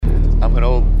I'm an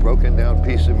old, broken-down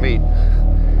piece of meat.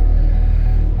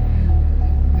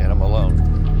 And I'm alone.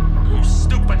 You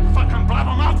stupid fucking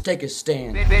blabbermouth! Take a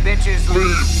stand. Bitches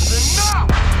leave.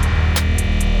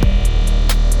 Enough!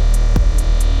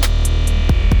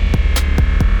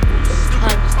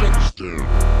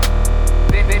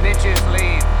 Bitches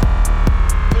leave.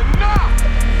 Enough!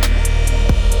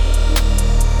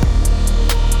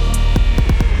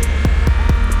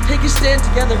 Take a stand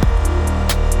together.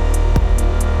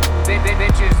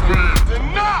 Bitches leave.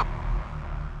 Enough!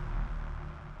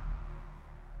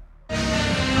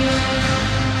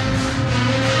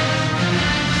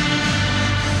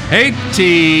 Hey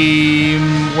team,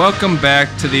 welcome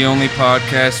back to the only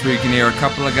podcast where you can hear a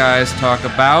couple of guys talk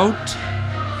about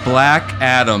Black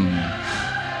Adam,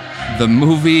 the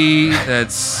movie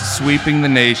that's sweeping the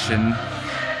nation.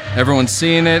 Everyone's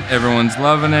seeing it, everyone's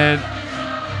loving it.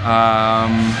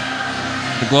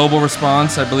 The global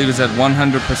response, I believe, is at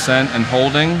 100% and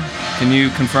holding. Can you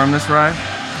confirm this, Ryan?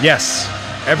 Yes,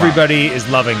 everybody is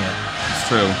loving it. It's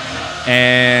true.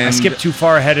 And I skipped too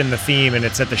far ahead in the theme, and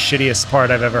it's at the shittiest part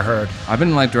I've ever heard. I've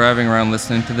been like driving around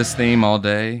listening to this theme all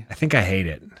day. I think I hate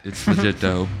it. It's legit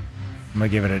dope. I'm gonna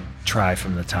give it a try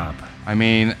from the top. I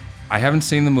mean, I haven't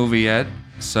seen the movie yet,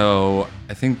 so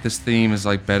I think this theme is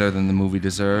like better than the movie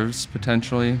deserves,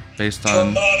 potentially, based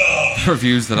on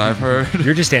reviews that I've heard.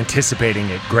 You're just anticipating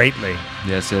it greatly.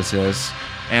 Yes.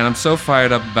 And I'm so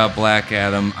fired up about Black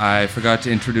Adam, I forgot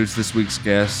to introduce this week's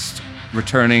guest,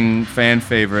 returning fan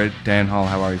favorite, Dan Hall.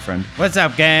 How are you, friend? What's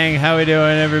up, gang? How we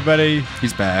doing, everybody?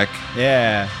 He's back.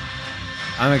 Yeah.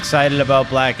 I'm excited about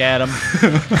Black Adam.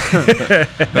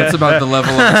 That's about the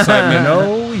level of excitement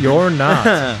No, you're not.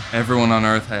 everyone on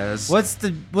Earth has. What's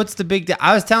the big deal?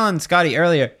 I was telling Scotty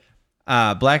earlier,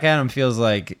 Black Adam feels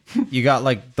like you got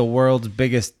like the world's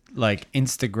biggest like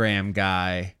Instagram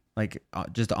guy, like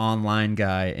just online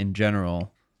guy in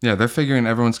general. Yeah, they're figuring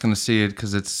everyone's going to see it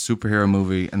because it's a superhero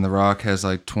movie, and The Rock has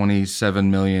like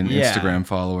 27 million Yeah. Instagram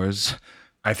followers.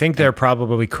 I think they're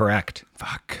probably correct.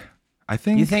 Fuck. I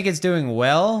think... You think it's doing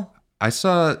well? I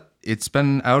saw it's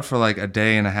been out for like a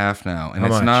day and a half now, and How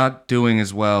it's much? not doing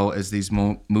as well as these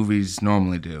movies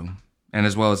normally do, and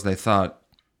as well as they thought.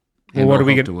 Well, what do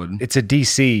we hoped get? it would. It's a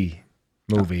DC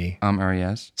movie,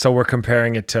 Yes. so we're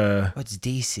comparing it to What's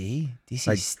DC? DC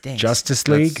like stinks. Justice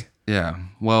League, Yeah.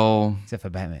 Well, Except for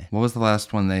Batman. what was the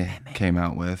last one they came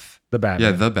out with? the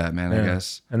Batman. Yeah, The Batman, I Yeah.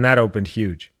 guess. And that opened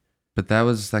huge. But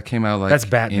that came out like That's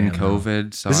Batman, in though.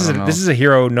 COVID. So This I don't know. this is a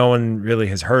hero no one really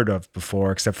has heard of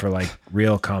before, except for like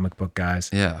real comic book guys.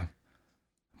 Yeah.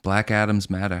 Black Adams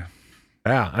matter.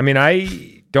 Yeah, I mean,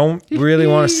 I don't really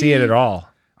want to see it at all.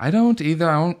 I don't either.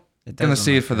 I'm It going to doesn't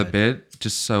see it look for the good. bit,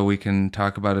 just so we can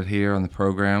talk about it here on the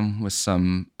program with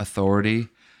some authority,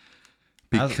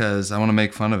 because I want to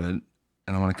make fun of it,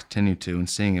 and I want to continue to, and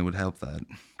seeing it would help that.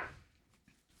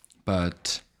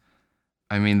 But,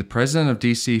 I mean, the president of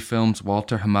DC Films,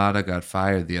 Walter Hamada, got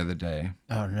fired the other day.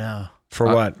 Oh no. For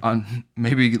what? On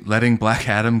maybe letting Black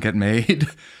Adam get made.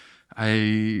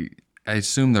 I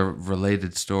assume they're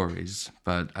related stories,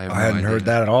 but I have I no hadn't idea. heard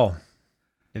that at all.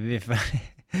 It'd be funny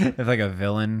if like a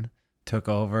villain took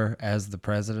over as the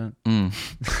president. Mm.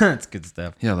 That's good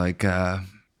stuff. Yeah, like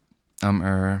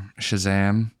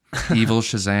Shazam, evil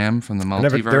Shazam from the They're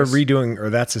multiverse. redoing, or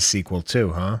that's a sequel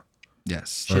too, huh?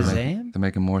 Yes, Shazam? They're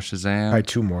making more Shazam. Probably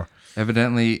two more.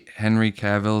 Evidently, Henry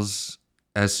Cavill's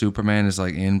as Superman is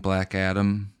like in Black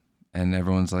Adam, and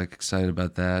everyone's like excited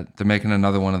about that. They're making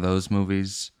another one of those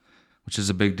movies, which is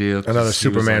a big deal. 'cause Another he was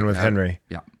Superman like with that. Henry.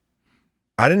 Yeah,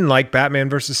 I didn't like Batman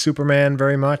versus Superman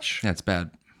very much. yeah, it's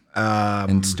bad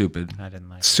and stupid. I didn't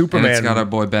like Superman. And it's got our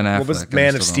boy Ben Affleck. What was and I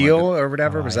Man of still Steel don't like it. or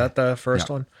whatever? Was that the first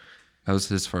Yeah. one? That was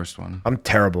his first one. I'm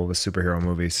terrible with superhero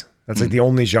movies. That's like the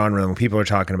only genre. When people are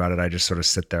talking about it, I just sort of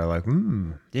sit there like,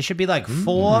 There should be like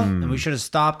 4, and we should have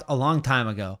stopped a long time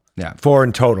ago. Yeah, 4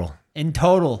 in total. In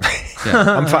total.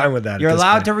 I'm fine with that. You're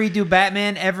allowed to redo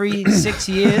Batman every 6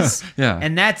 years. Yeah.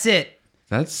 And that's it.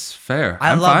 that's fair.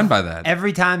 I I'm love fine by that.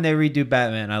 Every time they redo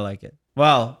Batman, I like it.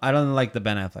 Well, I don't like the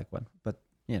Ben Affleck one, but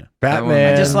you know.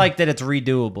 Batman. I just like that it's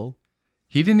redoable.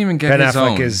 He didn't even get Ben his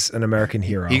Affleck own. is an American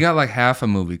hero. He got like half a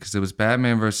movie because it was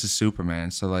Batman versus Superman.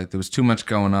 So like there was too much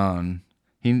going on.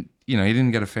 He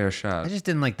didn't get a fair shot. I just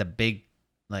didn't like the big,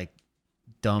 like,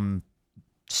 dumb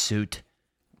suit.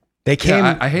 They came.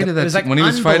 I hated It that was like when he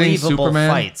was fighting unbelievable Superman.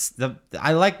 fights.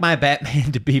 I like my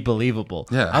Batman to be believable.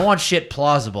 Yeah. I want shit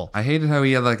plausible. I hated how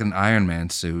he had like an Iron Man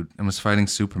suit and was fighting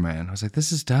Superman. I was like,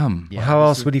 this is dumb. Yeah. How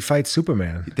else would he fight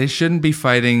Superman? They shouldn't be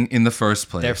fighting in the first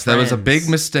place. They're That was a big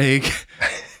friends. mistake.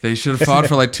 They should have fought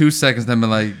for like 2 seconds, then been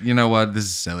like, you know what, this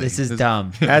is silly. This is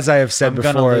dumb. As I have said I'm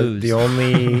gonna before, lose. the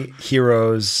only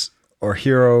heroes or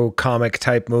hero comic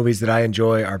type movies that I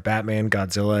enjoy are Batman,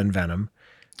 Godzilla, and Venom.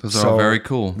 Those are all very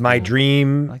cool. My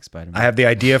dream, like Spider-Man. I have the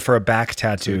idea for a back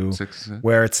tattoo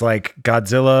where it's like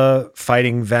Godzilla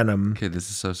fighting Venom Okay, this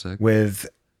is so sick. with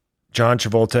John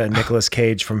Travolta and Nicolas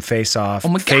Cage from Face Off Oh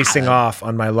my God. facing off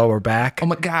on my lower back. Oh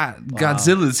my God,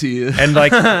 Godzilla's here. And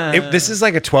like, this is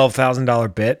like a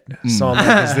 $12,000 bit. So I'm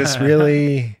like, is this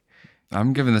really?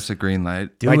 I'm giving this a green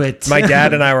light. Do it. My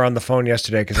dad and I were on the phone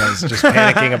yesterday because I was just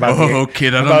panicking about Oh,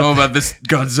 kid, I don't know about this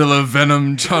Godzilla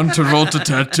Venom John Travolta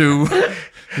tattoo.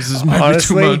 This is maybe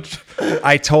Honestly, too much.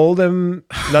 I told him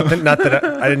nothing. Not that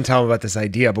I didn't tell him about this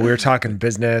idea, but we were talking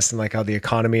business and like how the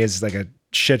economy is like a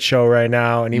shit show right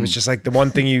now. And he was just like, the one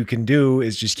thing you can do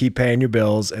is just keep paying your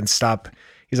bills and stop.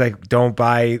 He's like, don't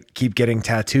keep getting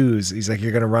tattoos. He's like,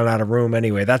 you're gonna run out of room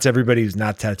anyway. That's everybody who's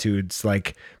not tattooed. It's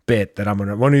like bit that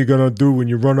what are you gonna do when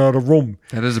you run out of room?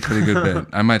 That is a pretty good bit.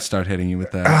 I might start hitting you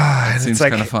with that. It And seems it's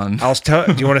like, kind of fun.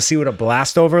 do you want to see what a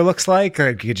blast over looks like? Or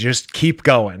you just keep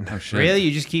going. Oh, shit. Really?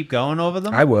 You just keep going over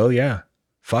them? I will, yeah.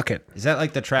 Fuck it. Is that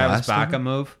like the Travis Blast Baca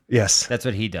move? Yes. That's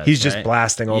what he does. He's just right?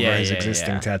 blasting over his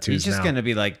existing tattoos. He's just now. gonna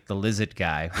be like the lizard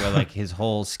guy, where like his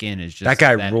whole skin is just That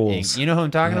guy ink. rules. You know who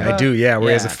I'm talking about? I do, yeah. Where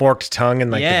he has a forked tongue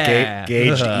and like Yeah. the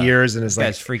gauged Ugh. ears and his These like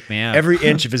guys freak me out. every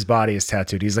inch of his body is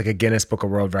tattooed. He's like a Guinness Book of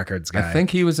World Records guy. I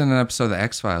think he was in an episode of the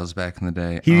X-Files back in the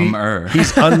day.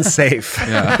 he's unsafe.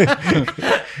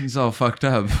 Yeah. He's all fucked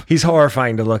up. He's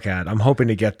horrifying to look at. I'm hoping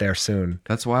to get there soon.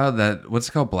 That's wild. What's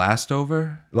it called? Blast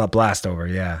over? Blast over,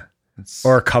 yeah. It's,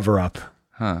 Or cover up.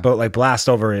 But like blast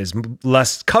over is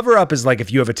less. Cover up is like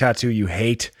if you have a tattoo you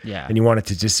hate Yeah. and you want it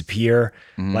to disappear,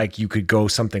 like you could go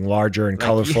something larger and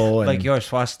colorful. like and your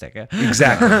swastika.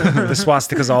 exactly. The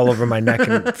swastika's all over my neck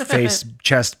and face,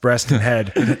 chest, breast, and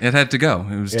head. it had to go.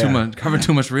 It was too Yeah. much. Covered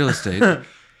too much real estate.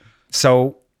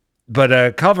 So, but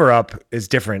a cover up is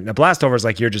different. A blast over is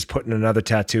like you're just putting another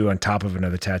tattoo on top of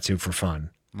another tattoo for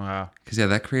fun. Wow. Because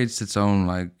that creates its own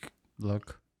like.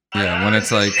 Look. Yeah, when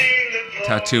it's like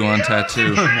tattoo on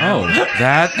tattoo. Oh,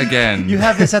 that again. You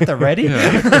have this at the ready?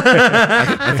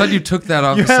 I thought you took that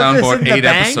off the have this soundboard in the 8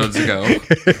 bank? episodes ago.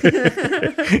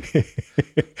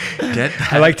 Get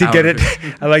that I like to get out.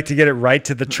 it. I like to get it right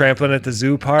to the trampling at the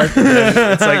zoo part. And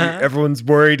then it's like everyone's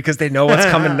worried because they know what's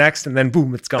coming next, and then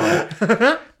boom, it's gone.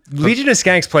 Legion of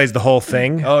Skanks plays the whole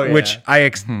thing, Oh, yeah. which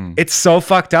it's so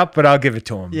fucked up, but I'll give it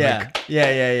to him. Yeah.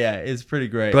 Yeah. It's pretty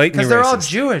great. Blatantly Because they're all racist.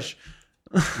 Jewish.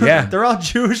 Yeah. They're all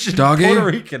Jewish and Doggy? Puerto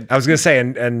Rican. I was gonna say,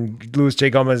 and Luis J.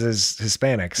 Gomez is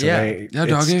Hispanic, so Yeah. Yeah,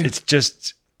 doggy. it's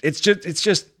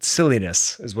just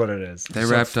silliness, is what it is. They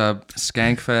wrapped up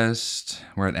Skankfest.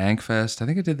 We're at Ankfest. I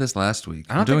think I did this last week.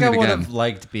 I don't I'm think I doing it would again. have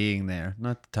liked being there.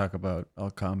 Not to talk about all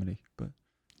comedy, but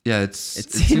Yeah, it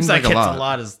seems like it's a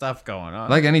lot of stuff going on.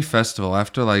 Like any festival,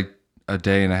 after like a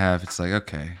day and a half, it's like,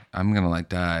 okay, I'm gonna like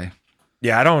die.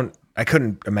 Yeah, I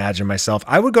couldn't imagine myself.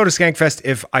 I would go to Skankfest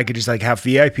if I could just like have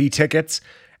VIP tickets,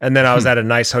 and then I was at a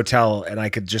nice hotel and I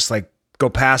could just like go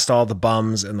past all the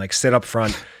bums and like sit up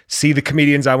front, see the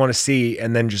comedians I want to see,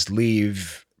 and then just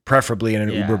leave, preferably in an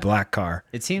Yeah. Uber black car.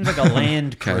 it seems like a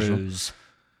land Casual. cruise.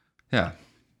 Yeah,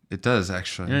 it does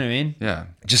actually. You know what I mean? Yeah.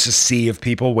 Just a sea of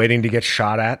people waiting to get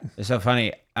shot at. It's so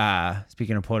funny.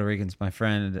 Speaking of Puerto Ricans, my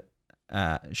friend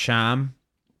Sham.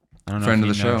 I don't know Friend if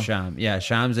of you the know show. Sham. Yeah,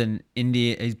 Sham's in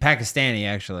India. He's Pakistani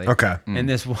actually. Okay. And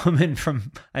this woman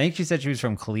from, I think she said she was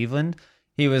from Cleveland.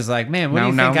 He was like, "Man, what do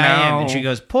you No, think no, I am?" no. And she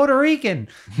goes, "Puerto Rican."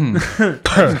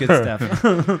 That's good stuff.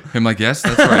 I'm like, yes,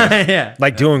 that's right. yeah.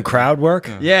 Like doing crowd work.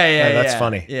 Yeah, that's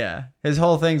funny. Yeah. His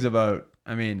whole thing's about,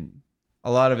 I mean,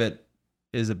 a lot of it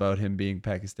is about him being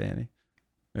Pakistani.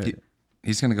 He-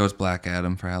 He's gonna go as Black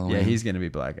Adam for Halloween. Yeah, he's going to be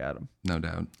Black Adam. no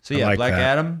doubt. So I yeah, like Black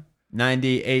that. Adam,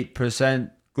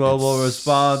 98% global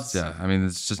response. Yeah, I mean,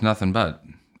 it's just nothing but.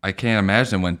 I can't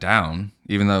imagine it went down,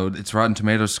 even though its Rotten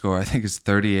Tomatoes score, I think, is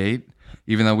 38.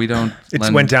 Even though we don't.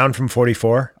 It went down from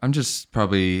 44. I'm just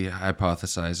probably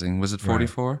hypothesizing. Was it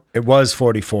 44? It was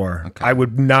 44. Okay. I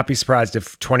would not be surprised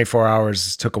if 24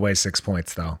 hours took away 6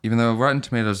 points, though. Even though Rotten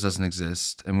Tomatoes doesn't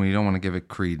exist, and we don't want to give it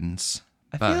credence.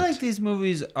 I feel like these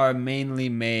movies are mainly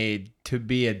made to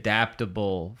be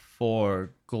adaptable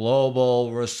for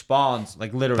global response,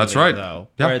 like literally. That's right. Though,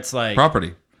 Yep. where it's like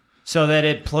property. so that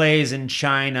it plays in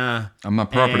China. I'm a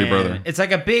property and brother. It's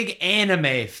like a big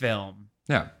anime film.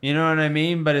 Yeah, You know what I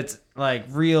mean? But it's like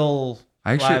real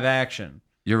Actually- live action.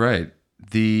 you're right.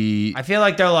 I feel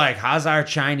like they're like, how's our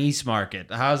Chinese market?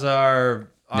 How's our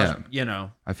Yeah. you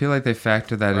know, I feel like they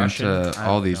factor that Russian? into I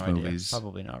all have these no idea. movies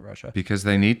Probably not Russia. because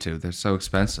they need to. They're so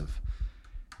expensive.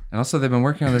 And also, they've been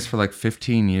working on this for like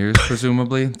 15 years,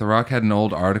 presumably. The Rock had an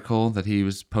old article that he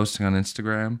was posting on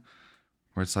Instagram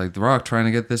where it's like, The Rock trying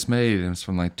to get this made. And it was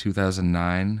from like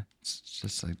 2009. It's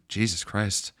just like, Jesus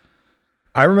Christ.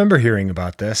 I remember hearing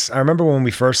about this. I remember when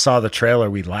we first saw the trailer,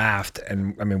 we laughed.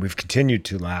 And I mean, we've continued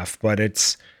to laugh, but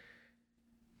it's...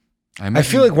 I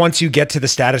feel like once you get to the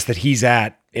status that he's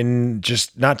at in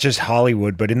just not just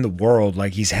Hollywood, but in the world,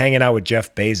 like he's hanging out with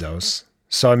Jeff Bezos.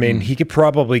 So, I mean, he could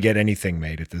probably get anything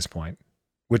made at this point,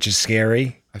 which is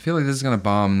scary. I feel like this is going to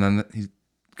bomb, and then he's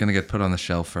going to get put on the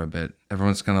shelf for a bit.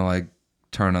 Everyone's going to like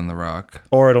turn on The Rock.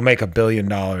 Or it'll make $1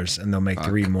 billion and they'll make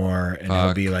 3 more and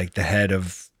he'll be like the head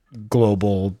of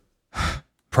global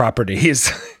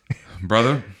properties.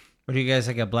 Brother? What do you guys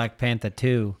think of Black Panther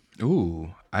 2?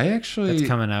 Ooh, that's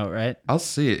coming out, right? I'll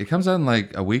see it. It comes out in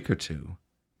like a week or two.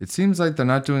 It seems like they're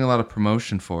not doing a lot of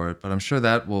promotion for it, but I'm sure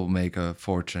that will make a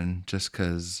fortune just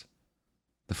because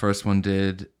the first one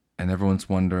did, and everyone's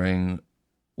wondering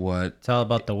what... It's all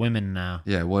about the women now.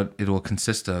 Yeah, what it will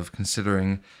consist of,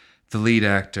 considering the lead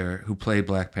actor who played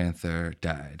Black Panther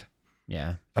died.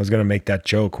 Yeah. I was going to make that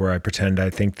joke where I pretend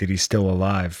I think that he's still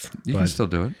alive. You can still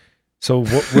do it. So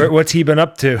what's he been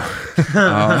up to?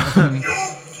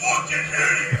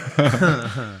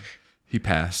 He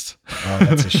passed. Oh,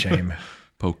 that's a shame.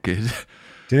 Poke kid. Do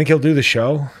you think he'll do the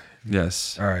show?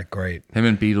 Yes. All right, great. Him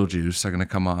and Beetlejuice are going to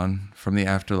come on from the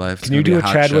afterlife. It's Can you gonna do be a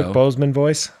hot Chadwick show. Boseman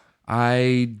voice?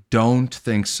 I don't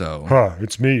think so. Huh,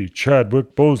 it's me,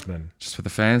 Chadwick Boseman. Just for the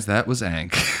fans, that was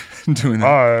Ank doing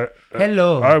that.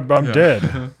 Hello. I'm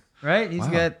dead. Right? He's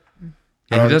got...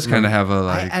 Yeah, he does kind of have a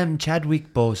like... I am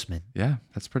Chadwick Boseman. Yeah,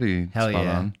 that's pretty Hell spot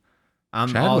yeah. on. I'm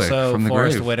Chadwick also from the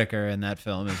Forrest grave. Whitaker in that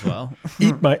film as well.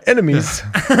 Eat my enemies.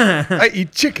 I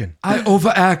eat chicken. I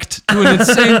overact to an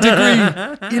insane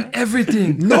degree in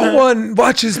everything. No one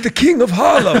watches The King of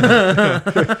Harlem.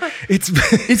 It's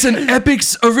an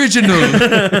Epix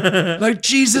original. Like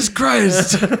Jesus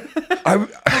Christ.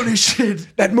 Holy shit.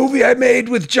 That movie I made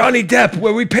with Johnny Depp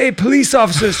where we pay police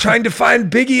officers trying to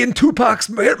find Biggie and Tupac's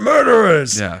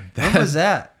murderers. Yeah. When was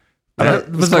that?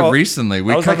 That was like recently. We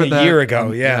That was like covered a year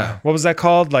ago. Yeah. What was that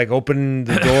called? Like Open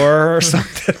the Door or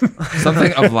something?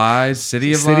 Something of Lies.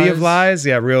 City of Lies. City of Lies?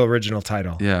 Yeah, real original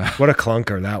title. Yeah. What a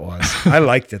clunker that was. I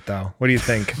liked it though. What do you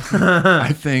think?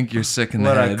 I think you're sick in the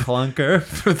What a head clunker.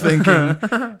 for thinking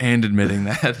and admitting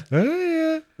that.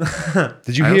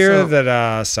 Did you I hear also-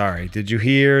 that? Did you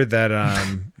hear that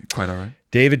Quite all right.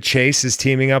 David Chase is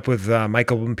teaming up with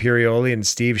Michael Imperioli and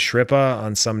Steve Shrippa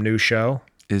on some new show?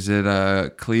 Is it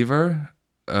Cleaver?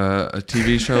 A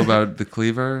TV show about the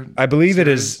Cleaver? I believe it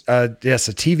is, yes,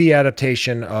 a TV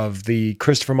adaptation of the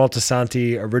Christopher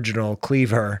Moltisanti original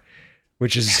Cleaver,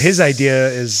 which is his idea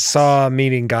is Saw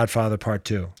meeting Godfather Part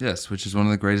 2. Yes, which is one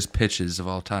of the greatest pitches of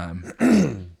all time.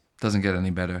 Doesn't get any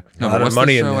better. No, A lot but of what's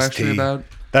money the in show this actually tea. about?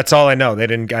 That's all I know.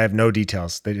 I have no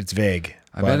details. It's vague.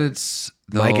 I bet it's...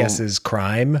 My they'll guess is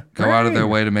crime. go out of their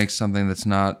way to make something that's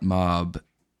not mob,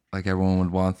 like everyone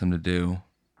would want them to do.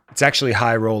 It's actually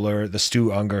High Roller, the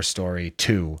Stu Unger story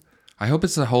 2. I hope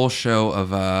it's a whole show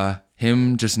of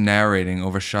him just narrating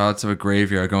over shots of a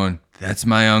graveyard going, that's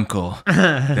my uncle.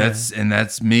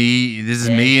 That's me. This is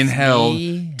me in hell.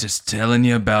 me. Just telling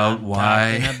you about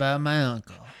why. Talking about my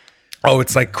uncle. Oh,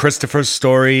 it's like Christopher's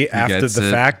story He after gets the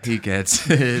it. fact. He gets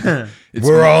it. It's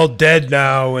We're all dead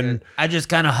now, and I just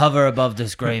kind of hover above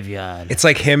this graveyard. it's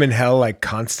like him in hell, like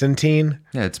Constantine.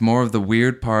 Yeah, it's more of the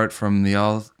weird part from the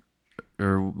all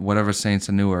or whatever Saints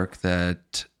of Newark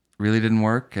that really didn't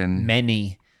work. And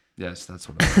Many. yes, that's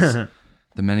what it was.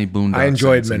 The many boondocks. I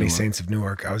enjoyed Saints of many Newark. Saints of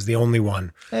Newark. I was the only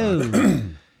one. Oh.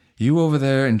 You over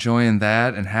there enjoying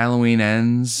that, and Halloween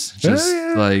Ends just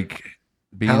yeah. like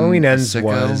being Halloween a Ends sicko.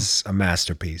 was a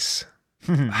masterpiece.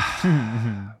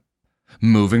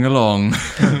 Moving along.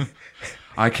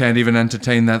 I can't even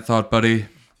entertain that thought, buddy.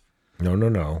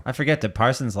 No. I forget, did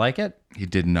Parsons like it? He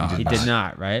did not. He did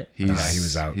not, right? He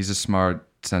was out. He's a smart,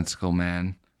 sensible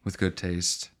man with good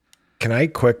taste. Can I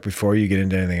quick, before you get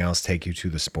into anything else, take you to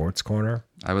the sports corner?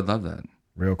 I would love that.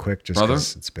 Real quick, just Brother?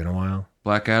 because it's been a while.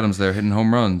 Black Adam's there hitting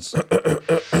home runs. All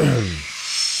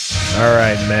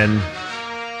right, men.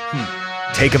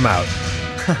 Take him out.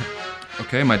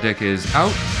 Okay, my dick is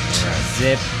out.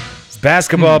 Zip.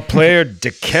 Basketball player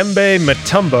Dikembe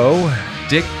Mutombo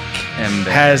Dick and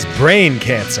has brain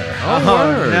cancer.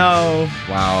 Oh, No.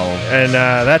 Wow. And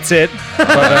that's it.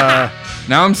 But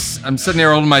Now I'm sitting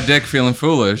here holding my dick, feeling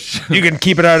foolish. you can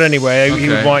keep it out anyway. He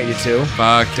would Okay. want you to.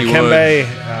 Fuck, he would.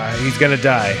 Dikembe, he's going to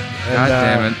die. And, God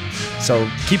damn it. So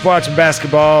keep watching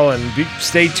basketball and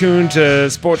stay tuned to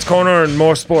Sports Corner and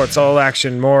more sports, all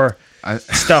action, more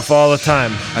stuff all the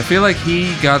time. I feel like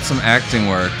he got some acting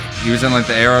work. He was in like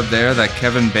the Air Up There, that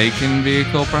Kevin Bacon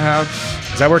vehicle, perhaps.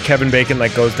 Is that where Kevin Bacon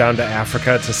like goes down to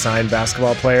Africa to sign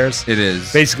basketball players? It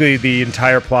is. Basically, the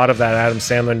entire plot of that Adam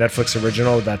Sandler Netflix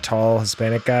original with that tall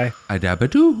Hispanic guy. I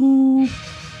dabba-doo-hoo.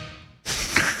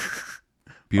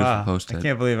 Beautiful Wow, post-it. I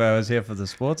can't believe I was here for the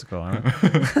sports corner.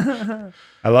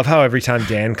 I love how every time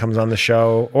Dan comes on the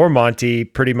show, or Monty,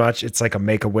 pretty much, it's like a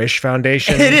Make-A-Wish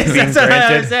Foundation. It is. being That's what I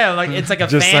granted. was saying. Like it's like a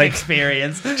Just fan like-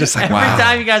 experience. just like, every wow.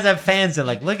 time you guys have fans, they're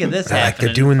like, "Look at this They're like happening."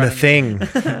 they're doing in the front of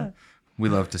thing. We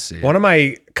love to see it. One of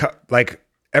my like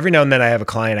every now and then I have a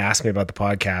client ask me about the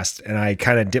podcast, and I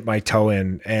kind of dip my toe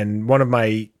in. And one of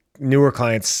my newer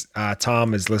clients,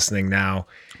 Tom, is listening now,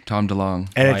 Tom DeLonge.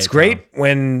 and Hi, it's great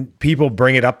when people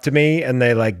bring it up to me and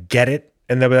they like get it,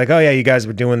 and they'll be like, "Oh yeah, you guys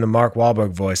were doing the Mark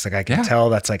Wahlberg voice. Like I can Yeah. tell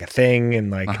that's like a thing."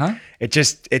 And like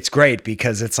it's great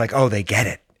because it's like, oh, they get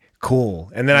it.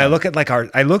 Cool. And then I look at like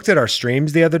I looked at our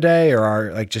streams the other day, or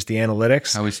our like just the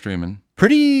analytics. How we streaming?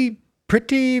 Pretty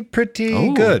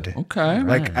Oh, good. Okay.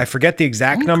 Like I forget the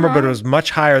exact number, but it was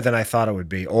much higher than I thought it would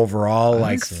be overall,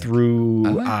 like through I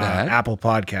like that. Apple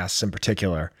Podcasts in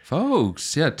particular.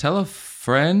 Folks, yeah, tell a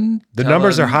friend. The tell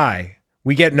numbers a- are high.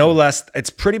 We get no less. It's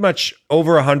pretty much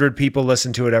over 100 people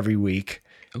listen to it every week,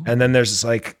 and then there's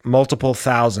like multiple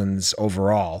thousands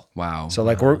overall. Wow. So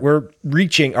like we're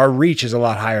reaching, our reach is a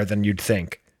lot higher than you'd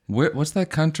think. What's that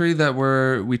country that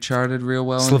we charted real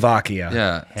well in? Slovakia.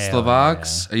 Yeah,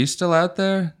 Slovaks. Are you still out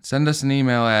there? Send us an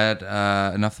email at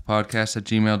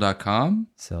enoughthepodcast@gmail.com.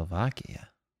 Slovakia.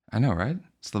 I know, right?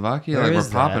 Slovakia, Where like we're is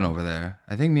popping that? over there.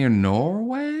 I think near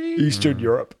Norway. Eastern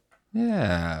Europe.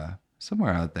 Yeah,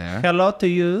 somewhere out there. Hello to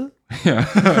you.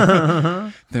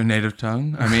 Yeah, their native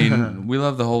tongue. I mean, we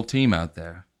love the whole team out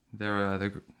there. They're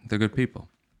good people.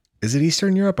 Is it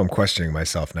Eastern Europe? I'm questioning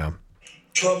myself now.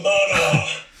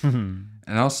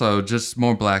 And also, just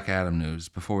more Black Adam news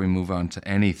before we move on to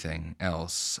anything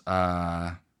else.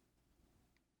 A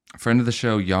friend of the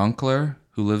show, Yonkler,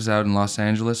 who lives out in Los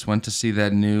Angeles, went to see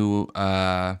that new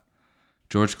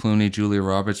George Clooney, Julia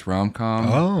Roberts rom-com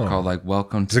called like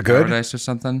Welcome to it good? Paradise or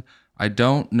something. I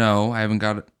don't know. I haven't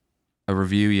got a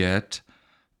review yet.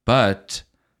 But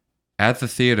at the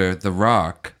theater, The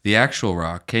Rock, the actual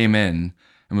Rock, came in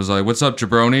and was like, "What's up,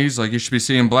 jabronis? Like, you should be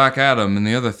seeing Black Adam in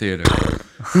the other theater."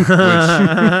 Which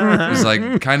is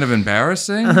like kind of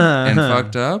embarrassing and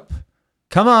fucked up.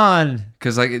 Come on,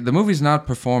 Because like the movie's not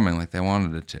performing like they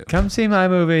wanted it to. come see my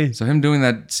movie. So him doing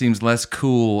that seems less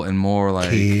cool and more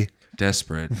like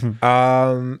desperate.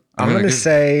 I'm gonna going to give-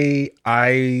 say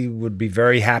I would be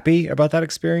very happy about that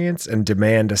experience and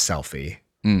demand a selfie.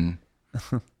 Mm.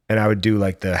 And I would do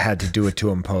like the had to do it to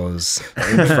him pose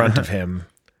in front of him.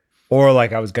 Or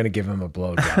like I was going to give him a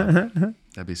blowjob.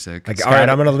 That'd be sick. Like, all right,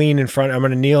 I'm going to lean in front. I'm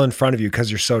going to kneel in front of you because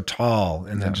you're so tall.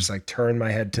 And then just like turn my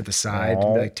head to the side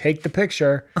and be like, take the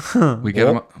picture. we get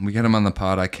him on the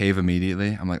pod. I cave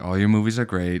immediately. I'm like, all your movies are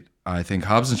great. I think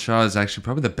Hobbs and Shaw is actually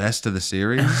probably the best of the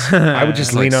series. I would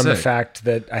just It's, like, lean on the sick. fact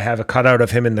that I have a cutout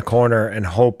of him in the corner and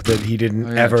hope that he didn't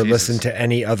yeah, ever Jesus. listen to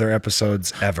any other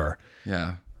episodes ever.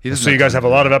 Yeah. He doesn't So you guys have a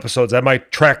lot of episodes. I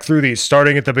might track through these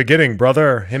starting at the beginning,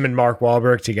 brother. Him and Mark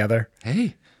Wahlberg together.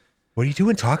 Hey, What are you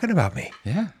doing talking about me?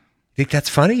 yeah. You think that's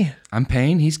funny? You I'm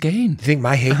Payne. He's Gain. think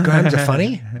my hate crimes are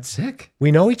funny? It's sick.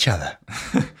 We know each other.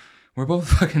 We're both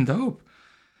fucking dope.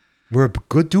 We're a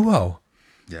good duo.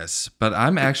 Yes, but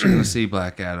I'm actually going to see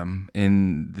Black Adam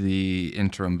in the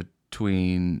interim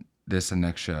between this and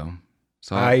next show.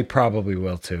 So I probably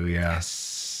will too, yeah.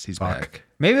 yes, he's back.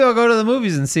 Maybe I'll go to the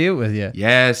movies and see it with you.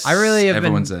 Yes, I really have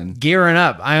everyone's been in. gearing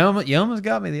up. You almost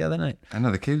got me the other night. I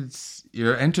know the kids.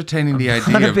 You're entertaining the I'm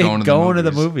idea a of big going to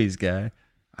the movies. movies guy.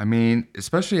 I mean,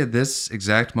 especially at this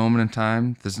exact moment in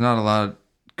time, there's not a lot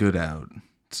good out.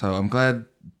 So I'm glad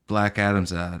Black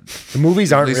Adam's out. The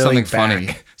movies At aren't least really something back.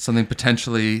 funny, something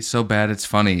potentially so bad it's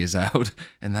funny is out,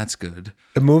 and that's good.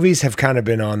 The movies have kind of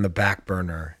been on the back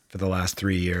burner for the last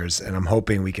 3 years, and I'm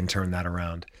hoping we can turn that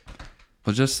around.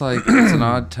 But just like it's an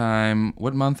odd time.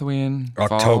 What month are we in?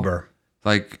 Fall? October.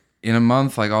 Like in a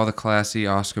month, like all the classy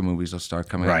Oscar movies will start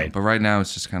coming Right. out. But right now,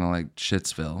 it's just kind of like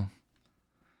Shitsville.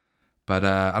 But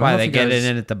I don't Why know they if you get guys, it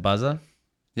in at the buzzer?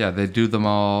 Yeah, they do them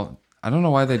all. I don't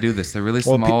know why they do this. They release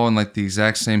Well, them all in like the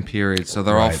exact same period, so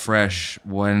they're all Right. fresh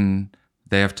when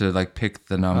they have to like pick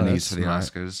the nominees that's for the smart.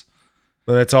 Oscars.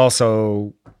 But it's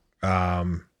also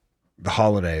the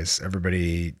holidays.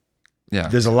 Everybody, Yeah,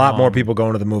 there's a lot more people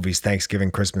going to the movies Thanksgiving,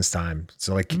 Christmas time.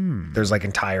 So like, there's like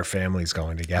entire families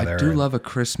going together. I do love a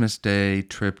Christmas Day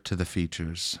trip to the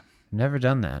features. Never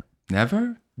done that.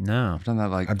 Never? No. I've done that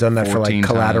like I've done that for 14 like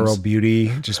Collateral times.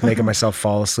 Beauty, just making myself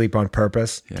fall asleep on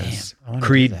purpose. Yes. I wanna do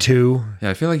Creed that. 2. Yeah,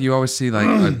 I feel like you always see like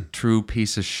a true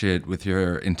piece of shit with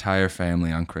your entire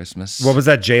family on Christmas. What was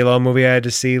that J-Lo movie I had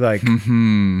to see? Like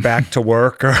Back to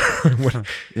Work or what?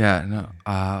 Yeah, no.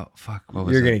 Fuck. What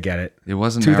was You're it? going to get it. It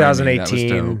wasn't Marry Me, that was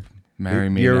 2018. dope. Marry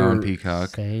Me You're- now on Peacock.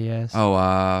 Say yes.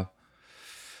 Oh,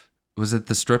 was it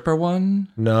the stripper one?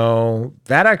 No,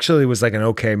 that actually was like an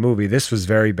okay movie. This was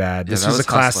very bad. Yeah, This that was a was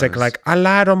classic. Hustlers. Like, I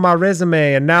lied on my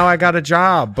resume and now I got a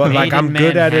job, but like Made in I'm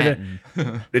good at it.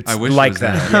 Manhattan. It's I wish it like was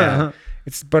that. that. Yeah.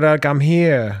 It's but like I'm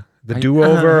here. The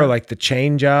do-over, or like the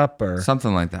change up, or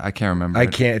Something like that. I can't remember. I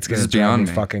can't. It's This gonna is drive beyond me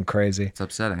me. fucking crazy. It's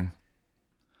upsetting.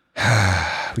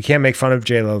 We can't make fun of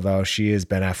J-Lo though. She is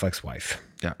Ben Affleck's wife.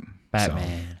 Yeah.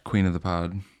 Batman. Queen of the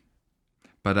pod.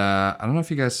 But I don't know if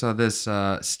you guys saw this.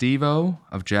 Steve-O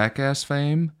of Jackass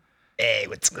fame. Hey,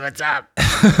 what's up?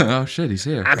 Oh shit, he's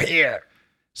here. I'm here.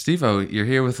 Steve-O, you're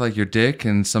here with like your dick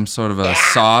and some sort of a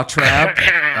saw trap,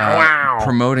 Wow.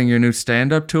 promoting your new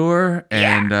stand-up tour.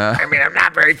 And I mean, I'm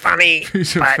not very funny, You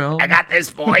should but film. I got this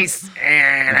voice,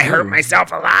 and I hurt do.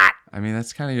 myself a lot, I mean,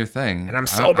 that's kind of your thing. and I'm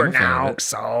sober a fan of now, it.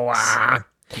 so,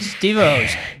 Steve-O,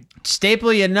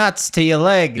 staple your nuts to your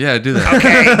leg. Yeah, do that.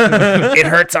 okay, it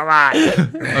hurts a lot.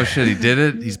 Oh shit, he did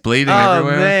it. He's bleeding Oh,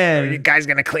 everywhere. Are you man. guys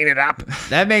gonna clean it up?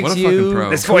 That makes What a you fucking pro.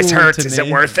 This voice cool hurts. to Is it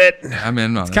me. worth it? I'm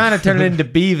in on it. Kind of turning into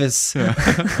Beavis.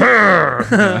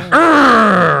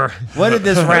 What did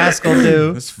this rascal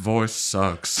do? This voice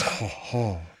sucks.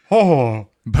 Oh,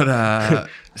 But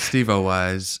Steve-O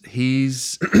wise, he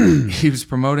was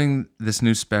promoting this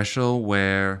new special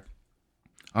where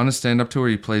on a stand-up tour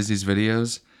he plays these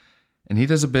videos, and he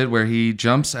does a bit where he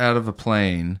jumps out of a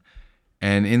plane,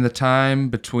 and in the time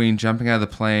between jumping out of the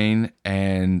plane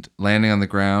and landing on the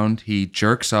ground, he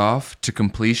jerks off to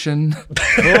completion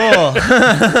Cool.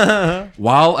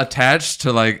 while attached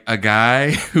to like a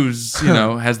guy who's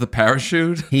has the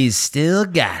parachute. He's still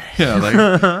got it. Yeah,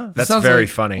 like That's sounds very like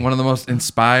funny. One of the most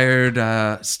inspired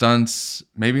stunts,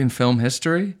 maybe in film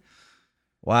history.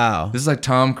 Wow. This is like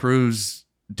Tom Cruise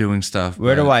doing stuff.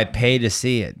 Where but do I pay to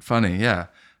see it? Funny, yeah.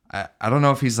 I don't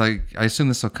know if he's like. I assume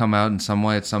this will come out in some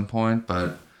way at some point,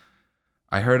 but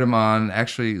I heard him on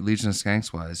actually Legion of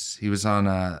Skanks was. He was on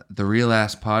the Real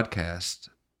Ass podcast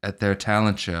at their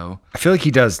talent show. I feel like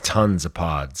he does tons of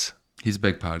pods. He's a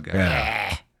big pod guy.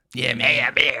 Yeah. Yeah, man,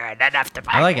 I'm here. Not enough to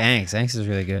I like Angst. Angst is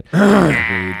really good.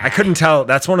 I couldn't tell.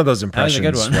 That's one of those was a impressions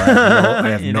good one. where I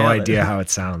have You no nailed it. idea how it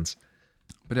sounds.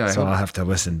 But yeah, So I'll have to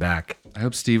listen back. I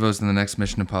hope Steve-O's in the next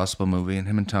Mission Impossible movie, and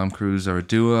him and Tom Cruise are a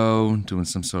duo doing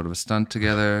some sort of a stunt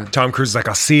together. Tom Cruise is like,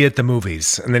 I'll see you at the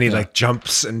movies. And then he like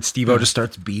jumps and Steve-O just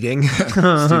starts beating.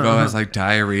 Steve-O has like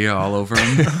diarrhea all over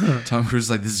him. Tom Cruise is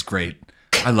like, this is great.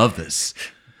 I love this.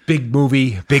 Big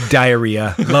movie, big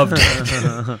diarrhea. Loved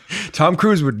it. Tom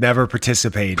Cruise would never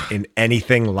participate in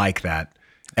anything like that.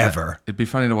 Ever. It'd be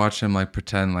funny to watch him like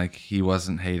pretend like he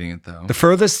wasn't hating it though. The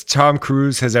furthest Tom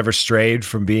Cruise has ever strayed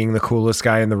from being the coolest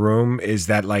guy in the room is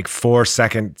that like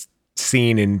 4-second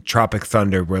scene in Tropic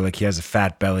Thunder where like he has a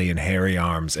fat belly and hairy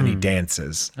arms and he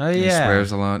dances. Oh, He yeah.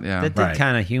 swears a lot. Yeah. That did Right.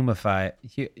 kind of humify.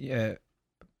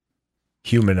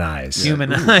 Humanize.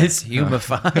 Humanize.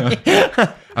 Humify.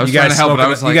 I was You trying guys, to help, but smoking, I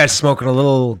was like, you guys smoking a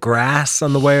little grass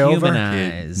on the way over?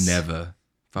 Humanize. never.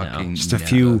 Fucking Just a never.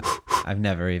 few. I've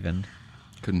never even.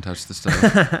 Couldn't touch the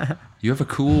stuff. You have a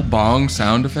cool bong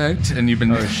sound effect, and you've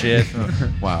been. Oh, shit.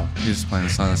 Wow. You're just playing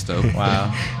the song. That's dope. Wow.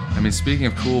 I mean, speaking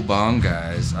of cool bong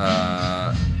guys,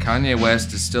 Kanye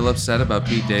West is still upset about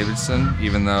Pete Davidson,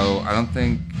 even though I don't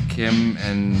think Kim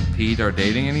and Pete are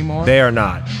dating anymore. They are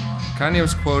not. Kanye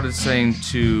was quoted saying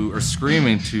to, or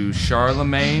screaming to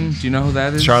Charlemagne. Do you know who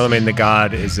that is? Charlemagne the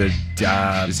God is a.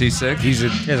 Is he sick? He's a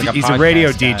like a he's a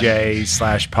radio podcast guy.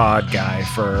 DJ / pod guy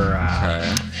for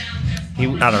Okay.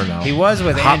 I don't know. He was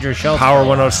with Andrew Schultz. Power for a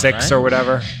while, 106 right? or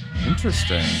whatever.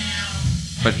 Interesting.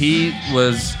 But he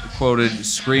was quoted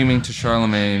screaming to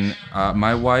Charlemagne,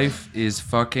 "My wife is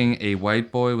fucking a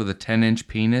white boy with a 10-inch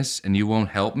penis, and you won't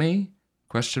help me?"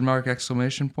 Question mark,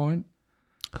 exclamation point.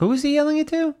 Who was he yelling it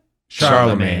to?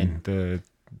 Charlemagne, the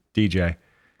DJ.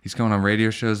 He's going on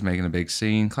radio shows, making a big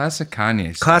scene. Classic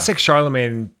Kanye stuff. Classic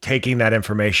Charlemagne taking that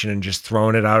information and just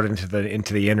throwing it out into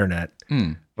the internet.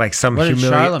 Like some What did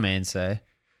humiliating. Charlemagne say?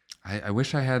 I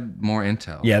wish I had more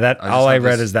intel. Yeah, that just all I have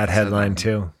read this is that set headline on.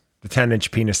 too. The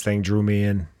 10-inch penis thing drew me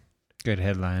in. Good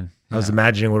headline. I was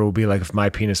imagining what it would be like if my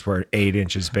penis were 8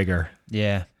 inches bigger.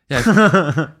 Yeah.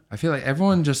 Yeah, I feel like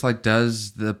everyone just like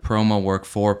does the promo work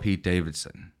for Pete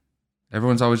Davidson.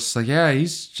 Everyone's always just like, yeah,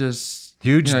 he's just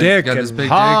Huge You know, dick. He's got this and big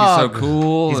hog. dick. He's so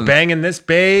cool. He's and banging this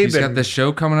babe. He's got and this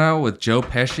show coming out with Joe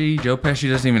Pesci. Joe Pesci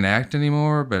doesn't even act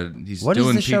anymore, but he's What is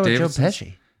doing the Pete show with Joe Davidson's.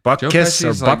 Pesci? Buck Joe kiss or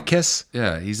Pesci's butt like- kiss.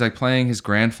 Yeah, he's like playing his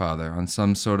grandfather on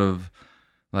some sort of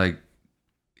like.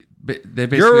 They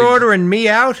basically You're ordering me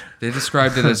out? They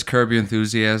described it as Curb Your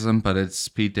Enthusiasm, but it's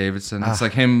Pete Davidson. It's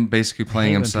like him basically I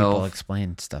playing hate when people himself.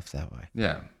 explain stuff that way.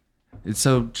 Yeah, it's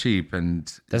so cheap and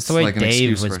That's it's the way like an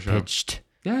Dave excuse for was a show. pitched.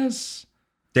 Yes.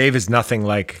 Dave is nothing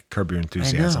like Curb Your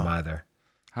Enthusiasm know. either.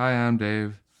 Hi, I'm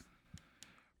Dave.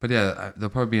 But yeah,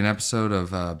 there'll probably be an episode of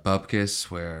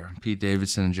Bupkis where Pete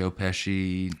Davidson and Joe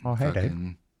Pesci. Oh, hey, Dave.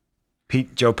 fucking-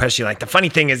 Joe Pesci, like, the funny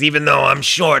thing is, even though I'm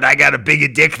short, I got a bigger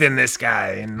dick than this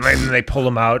guy. And then they pull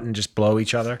him out and just blow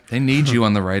each other. They need you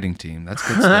on the writing team. That's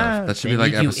good stuff. That should They be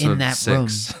like need you in episode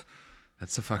that 6.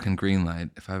 That's a fucking green light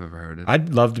if I've ever heard it. I'd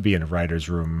love to be in a writer's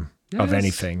room of Yes.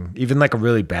 anything, even like a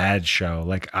really bad show,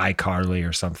 like iCarly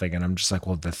or something. And I'm just like,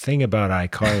 well, the thing about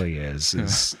iCarly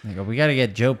is They go, we got to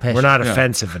get Joe Pesci. we're not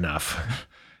offensive enough.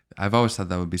 I've always thought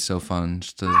that would be so fun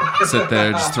just to sit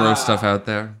there, just throw stuff out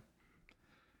there.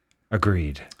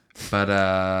 Agreed.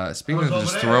 But speaking of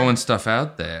just throwing stuff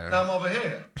out there, I'm over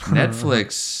here.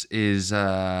 Netflix is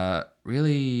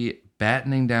really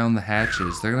battening down the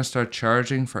hatches. They're going to start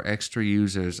charging for extra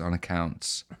users on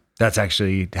accounts. That's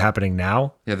actually happening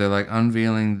now. Yeah, they're like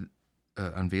unveiling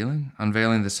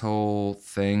this whole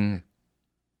thing,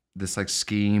 this like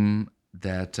scheme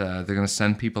that they're going to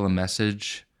send people a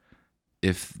message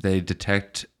if they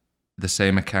detect the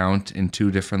same account in 2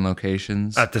 different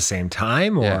locations. At the same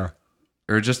time, or Yeah.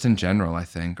 Or just in general, I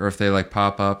think. Or if they like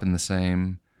pop up in the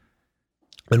same.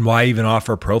 and why even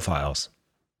offer profiles?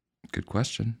 Good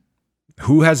question.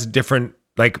 Who has different,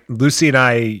 like Lucy and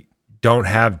I don't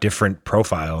have different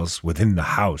profiles within the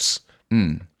house.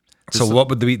 So what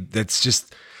would be, that's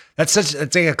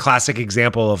like a classic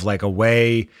example of like a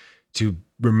way to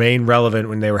remain relevant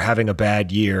when they were having a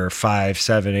bad year 5,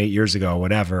 7, 8 years ago,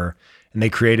 whatever. And they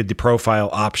created the profile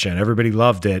option. Everybody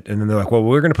loved it. And then they're like, well,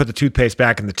 we're going to put the toothpaste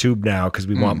back in the tube now because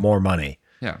we want more money.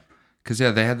 Yeah. Because,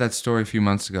 they had that story a few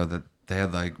months ago that they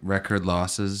had like record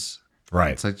losses.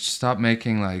 Right. It's like, just stop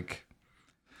making like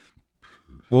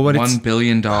Well, when $1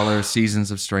 billion seasons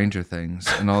of Stranger Things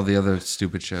and all the other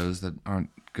stupid shows that aren't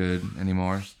good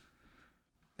anymore.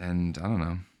 And I don't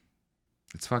know.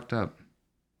 It's fucked up.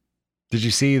 did you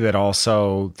see that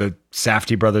also the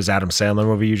Safdie Brothers Adam Sandler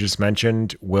movie you just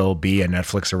mentioned will be a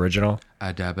Netflix original?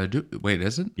 Wait,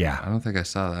 is it? Yeah. I don't think I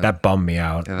saw that. That bummed me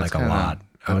out Yeah, that's like a kinda- lot.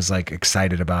 I was like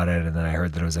excited about it, and then I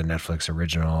heard that it was a Netflix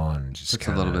original, and just Puts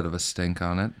a little bit of a stink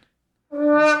on it.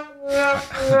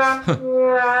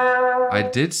 I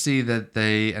did see that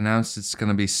they announced it's going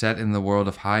to be set in the world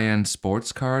of high-end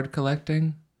sports card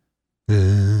collecting.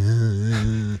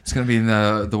 It's going to be in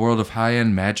the world of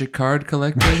high-end magic card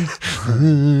collecting.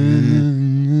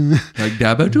 Like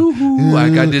Dabadoo, I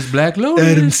got this Black Lotus.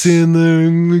 Adam Sandler,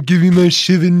 I'm gonna give you my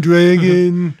Shivan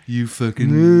Dragon. You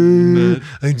fucking nut.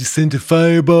 I just sent a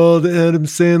fireball to Adam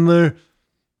Sandler.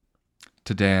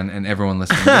 To Dan and everyone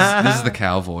listening. This is the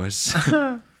Cal voice.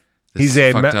 He's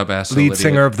a fucked up asshole lead idiot.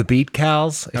 singer of the Beat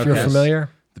Cows, if you're Okay. familiar.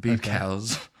 The Beat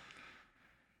Cows.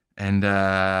 And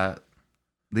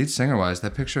lead singer wise,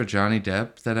 that picture of Johnny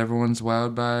Depp that everyone's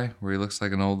wowed by, where he looks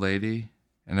like an old lady,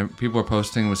 and people are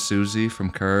posting with Susie from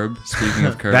Curb. Speaking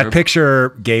of Curb, That picture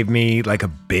gave me like a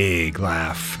big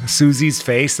laugh. Susie's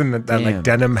face and that like Damn.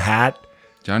 denim hat.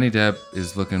 Johnny Depp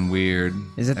is looking weird.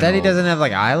 Is it and that he old. doesn't have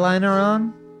like eyeliner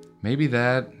on? Maybe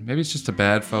that. Maybe it's just a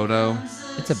bad photo.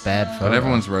 It's a bad photo. But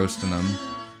everyone's roasting him.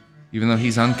 Even though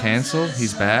he's uncanceled,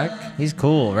 he's back. He's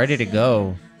cool, ready to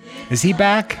go. Is he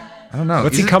back? I don't know.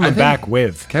 What's he I coming think back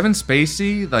with? Kevin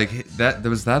Spacey, like that.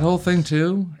 There was that whole thing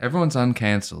too. Everyone's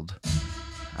uncanceled.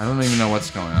 I don't even know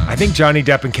what's going on. I think Johnny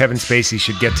Depp and Kevin Spacey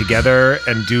should get together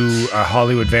and do a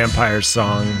Hollywood Vampires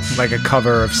song, like a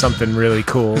cover of something really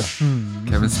cool.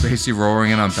 Kevin Spacey roaring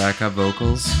in on backup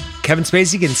vocals. Kevin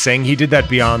Spacey can sing. He did that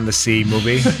Beyond the Sea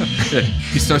movie.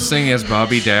 He starts singing as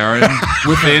Bobby Darin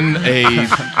within a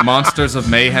Monsters of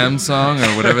Mayhem song or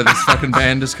whatever this fucking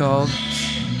band is called.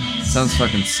 Sounds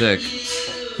fucking sick.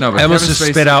 No, but I almost Kevin just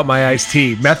Spacey- spit out my iced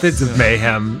tea. Methods of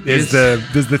Mayhem is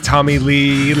the Tommy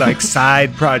Lee like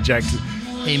side project.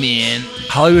 Hey, man.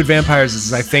 Hollywood Vampires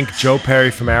is, I think, Joe Perry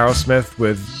from Aerosmith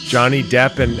with Johnny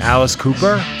Depp and Alice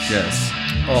Cooper. Yes.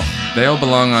 They all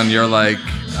belong on your like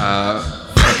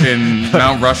fucking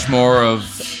Mount Rushmore of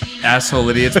asshole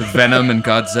idiots with Venom and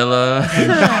Godzilla,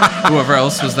 whoever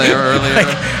else was there earlier.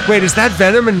 Wait, is that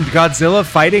Venom and Godzilla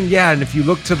fighting? Yeah, and if you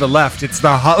look to the left, it's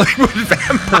the Hollywood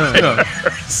vampire.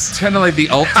 It's kind of like the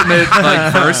ultimate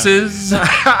like verses.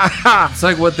 It's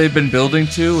like what they've been building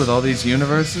to with all these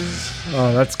universes.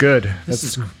 Oh, that's good. This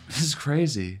is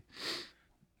crazy.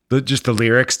 Just the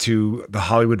lyrics to the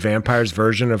Hollywood Vampires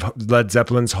version of Led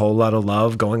Zeppelin's Whole Lotta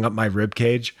Love going up my rib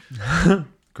cage.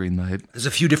 Green light. There's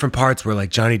a few different parts where like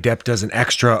Johnny Depp does an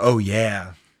extra, oh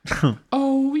yeah.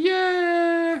 Oh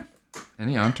yeah.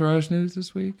 Any Entourage news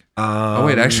this week? Oh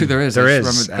wait, actually there is. There I is,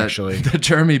 just remembered actually. the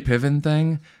Jeremy Piven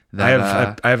thing.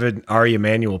 That, I have an Ari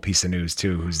Emanuel piece of news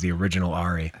too, who's the original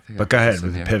Ari. But go ahead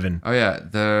with Piven. Oh yeah,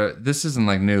 this isn't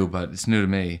like new, but it's new to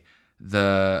me.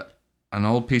 An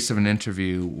old piece of an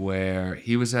interview where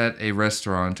he was at a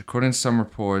restaurant, according to some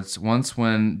reports, once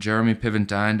when Jeremy Piven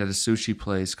dined at a sushi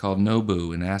place called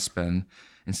Nobu in Aspen.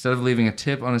 Instead of leaving a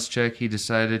tip on his check, he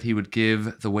decided he would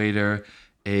give the waiter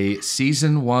a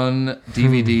season 1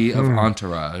 DVD of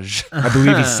Entourage. I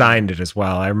believe he signed it as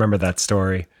well. I remember that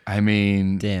story. I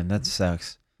mean, Damn, that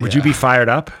sucks. Would you be fired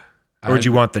up? Or would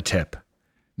you want the tip?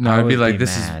 no, I I'd be would like, be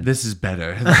this mad. is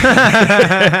better.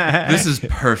 This is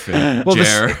perfect, Well,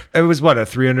 Jer. it was what, a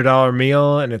 $300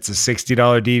 meal and it's a $60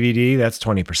 DVD? That's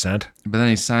 20%. But then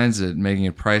he signs it, making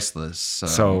it priceless.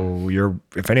 So you're,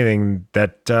 if anything,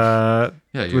 that Yeah,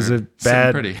 was you're a sitting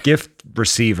bad pretty. gift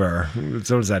receiver.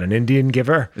 So was that an Indian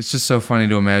giver? It's just so funny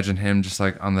to imagine him just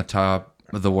like on the top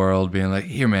of the world being like,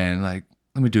 here, man, like,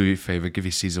 let me do you a favor, give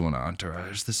you season 1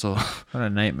 Entourage. This'll, What a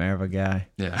nightmare of a guy.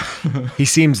 yeah. He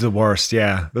seems the worst.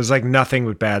 Yeah, there's like nothing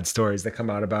but bad stories that come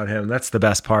out about him. That's the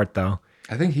best part, though.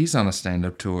 I think he's on a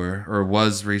stand-up tour, or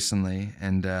was recently,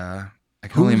 and I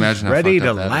can only imagine how ready fucked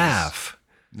to up that is. laugh?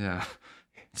 Yeah.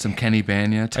 Some Kenny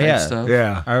Banya type yeah. stuff.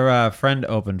 Yeah. Our friend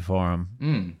opened for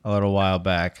him a little while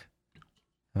back.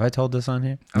 Have I told this on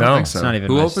here? I don't No. think so. It's not even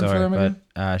Who my opened story, for them again?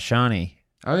 but Shawnee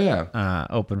Oh, yeah.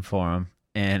 opened for him,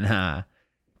 and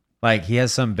like he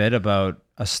has some bit about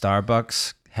a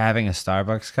Starbucks having a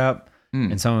Starbucks cup,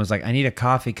 and someone was like, "I need a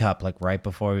coffee cup." Like right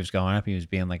before he was going up, he was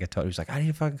being like he was like, "I need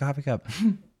a fucking coffee cup,"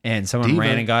 and someone Diva.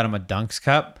 ran and got him a Dunks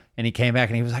cup, and he came back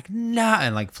and he was like, "Nah,"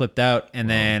 and like flipped out, and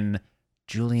then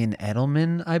Julian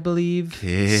Edelman, I believe,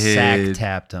 Kid. sack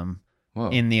tapped him Whoa.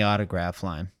 in the autograph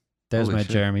line. There's Holy my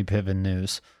shit. Jeremy Piven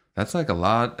news. That's like a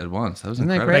lot at once. That was Isn't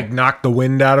that incredible. great? Like knocked the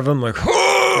wind out of him. Like,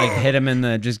 Like hit him in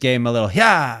the, just gave him a little,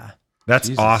 yeah. that's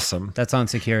Jesus. awesome. That's on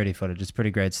security footage. It's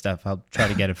pretty great stuff. I'll try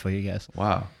to get it for you guys.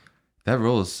 Wow. That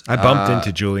rules. I bumped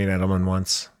into Julian Edelman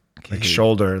once, like Kid.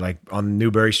 shoulder, like on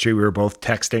Newberry Street. We were both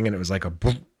texting, and it was like a.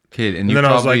 Boop. Kid, and And you then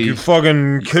I was like, probably "You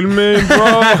fucking kidding me,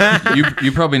 bro?"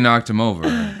 you probably knocked him over,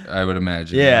 I would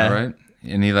imagine. Yeah. Right?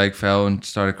 And he like fell and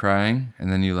started crying,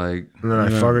 and then you like And then I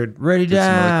fucking, Ready did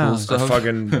some other cool down. stuff. I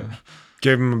fucking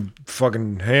gave him a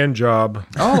fucking hand job.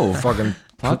 Oh, Fucking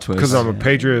plot twist. because I'm a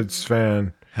Patriots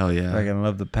fan. Hell yeah. I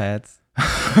love the Pats.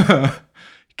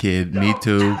 Kid, me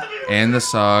too. And the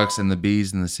socks and the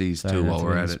B's and the C's too while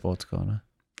we're at it. Sports corner.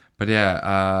 But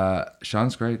yeah,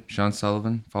 Sean's great. Sean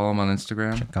Sullivan. Follow him on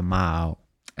Instagram. Come out.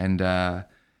 And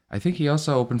I think he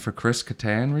also opened for Chris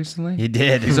Kattan recently. He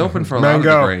did. He's open for a lot of the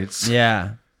Mango. greats.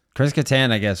 Yeah. Chris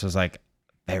Kattan, I guess, was like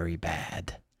very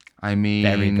bad. I mean,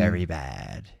 Very, very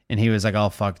bad. And he was like all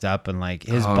fucked up and like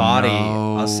his Oh, body.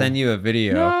 no. I'll send you a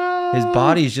video. His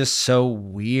body's just so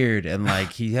weird. And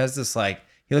like he has this like,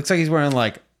 he looks like he's wearing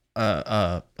like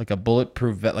a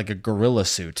bulletproof vet, like a gorilla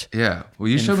suit. Yeah. Well,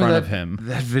 you in showed me front that, of him.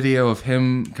 that video of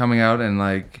him coming out and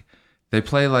like they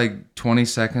play like 20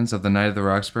 seconds of the Night of the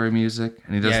Roxbury music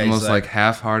and he does Yeah, the he's most like- like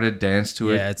half-hearted dance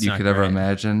to Yeah, it it's you not could ever great.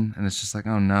 imagine. And it's just like,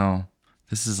 oh no.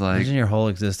 This is like, Imagine your whole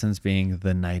existence being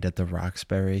the night at the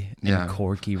Roxbury and Yeah.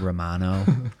 Corky Romano.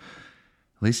 at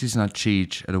least he's not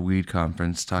Cheech at a weed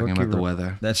conference talking about the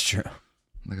weather. That's true.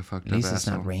 Like a fucked At up least it's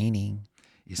asshole. not raining.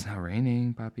 It's not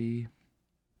raining, Poppy.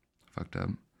 Fucked up.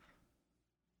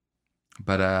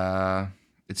 But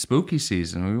it's spooky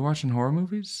season. Are we watching horror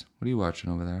movies? What are you watching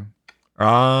over there?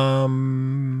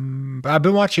 I've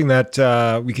been watching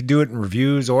that. We could do it in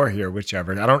reviews or here,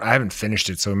 whichever. I haven't finished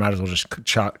it, so we might as well just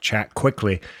chat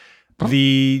quickly.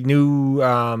 The new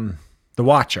The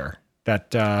Watcher.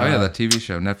 That Oh yeah, that TV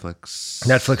show, Netflix.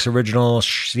 Netflix original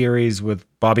series with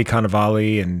Bobby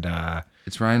Cannavale and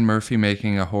It's Ryan Murphy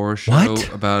making a horror show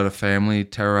What? about a family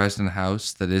terrorized in a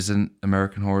house that isn't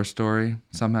American Horror Story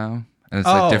somehow, and it's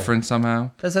Oh. like different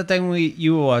somehow. That's that thing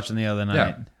you were watching the other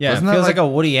night. Yeah, Wasn't it that feels like like- a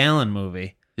Woody Allen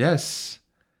movie. Yes,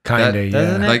 kind of That- yeah.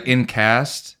 doesn't it? like in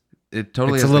cast, it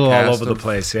totally. It's has a little the all cast over the of-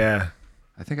 place. Yeah.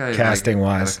 I think I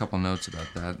Casting-wise. had a couple notes about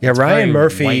that. Yeah, It's Ryan very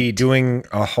Murphy white. doing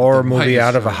a horror The movie whitest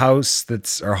out of a show. house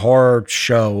that's a horror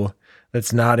show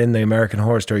that's not in the American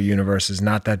Horror Story universe is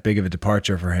not that big of a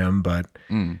departure for him, but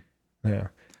yeah.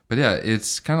 But yeah,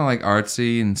 it's kind of like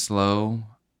artsy and slow.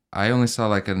 I only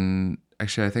saw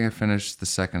actually, I think I finished the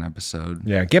second episode.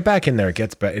 Yeah, get back in there. It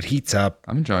gets better. It heats up.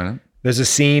 I'm enjoying it. There's a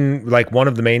scene, like one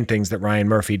of the main things that Ryan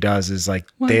Murphy does is like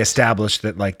they establish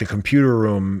that like the computer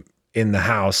room in the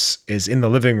house is in the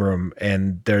living room,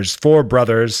 and there's 4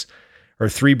 brothers or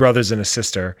 3 brothers and a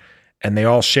sister, and they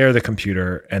all share the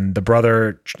computer, and the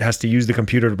brother has to use the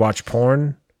computer to watch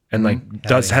porn and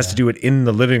has to do it in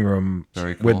the living room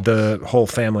Very cool. with the whole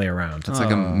family around. It's like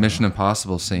a Mission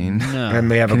Impossible scene. No. And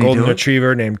they have a Can he golden do it?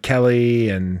 retriever named Kelly,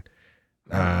 and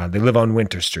they live on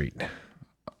Winter Street.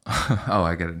 Oh,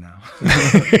 I get it now.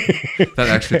 That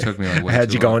actually took me like way I had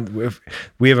too you long. going.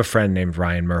 We have a friend named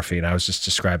Ryan Murphy, and I was just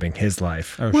describing his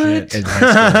life Oh shit. in high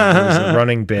school. It was a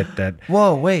running bit that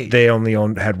Whoa, wait. they only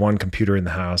had one computer in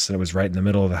the house, and it was right in the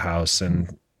middle of the house.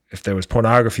 And if there was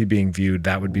pornography being viewed,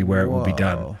 that would be where it would be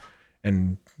done. Whoa.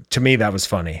 And to me, that was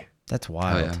funny. That's Oh,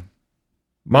 wild. yeah.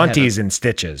 Monty's in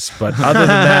stitches, but other than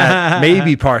that,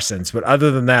 maybe Parsons. But other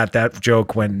than that, that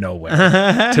joke went nowhere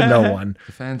to no one.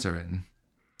 The fans are in.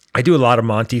 I do a lot of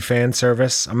Monty fan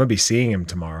service. I'm gonna be seeing him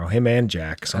tomorrow, him and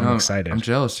Jack. So I'm excited. I'm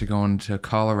jealous you're going to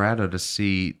Colorado to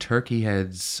see Turkey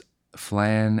Heads,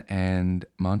 Flan, and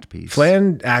Montepiece.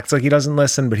 Flan acts like he doesn't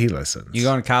listen, but he listens. You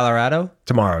going to Colorado?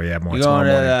 Tomorrow, yeah, more You tomorrow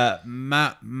going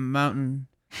morning.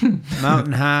 to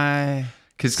Mountain High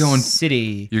Kids going.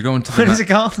 City? You're going to What the is it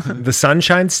called? The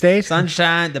Sunshine State.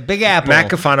 Sunshine, the Big Apple. Matt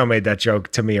Cafano made that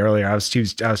joke to me earlier. I was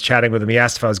chatting with him. He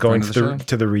asked if I was going Friend of the show?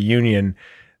 to the reunion,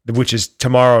 which is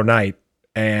tomorrow night,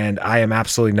 and I am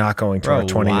absolutely not going to Bro, our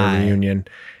 20-year why? reunion.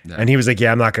 Yeah. And he was like,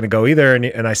 "Yeah, I'm not going to go either."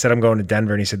 And I said, "I'm going to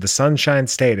Denver." And he said, "The Sunshine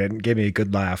State," and gave me a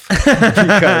good laugh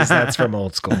because that's from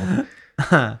old school.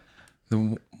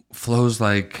 The flows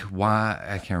like why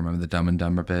I can't remember the Dumb and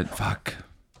Dumber bit. Fuck,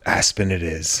 Aspen, it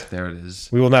is. there it is.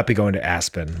 We will not be going to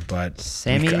Aspen, but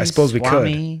Sammy, I suppose we could.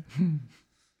 Swami.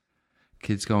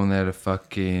 Kids going there to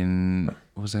fucking.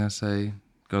 What was I gonna say?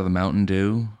 Go to the Mountain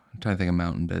Dew. I'm trying to think of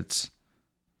mountain bits.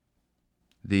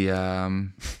 The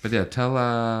but yeah, tell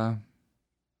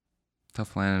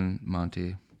Flan and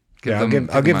Monty. I'll give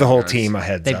them the whole guys. team a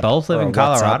heads They up. both live or in a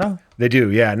what's up. Colorado? They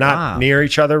do, yeah. Not Wow. near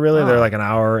each other, really. They're Wow. like an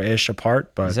hour-ish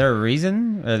apart. But Is there a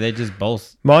reason? Or are they just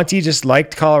both? Monty just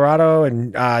liked Colorado,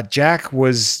 and Jack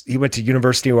he went to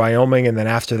University of Wyoming, and then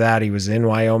after that, he was in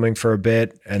Wyoming for a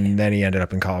bit, and then he ended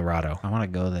up in Colorado. I want to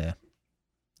go there.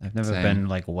 I've never Same. been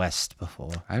like west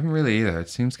before. I haven't really either. It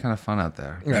seems kind of fun out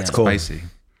there. That's It's cool. Spicy.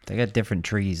 They got different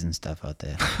trees and stuff out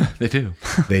there. They do.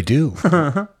 They do. That's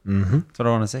what I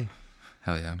want to see.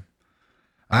 Hell yeah.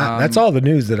 That's all the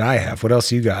news that I have. What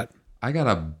else you got? I got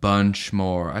a bunch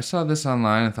more. I saw this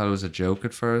online. I thought it was a joke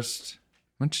at first.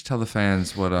 Why don't you tell the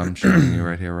fans what I'm showing you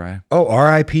right here, Ryan? Oh,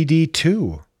 RIPD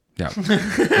 2. Yeah.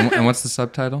 and what's the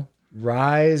subtitle?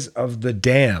 Rise of the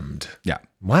Damned. Yeah.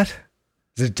 What?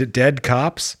 Is it Dead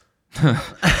Cops? Yes,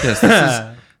 this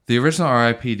is the original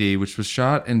RIPD, which was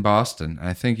shot in Boston.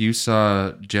 I think you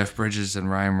saw Jeff Bridges and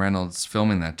Ryan Reynolds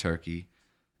filming that turkey.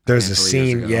 There's a handful of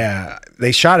scene, years ago. yeah.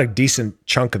 They shot a decent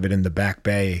chunk of it in the Back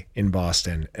Bay in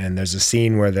Boston. And there's a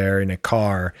scene where they're in a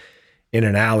car in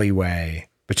an alleyway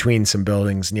between some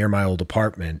buildings near my old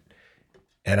apartment.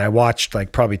 And I watched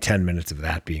like probably 10 minutes of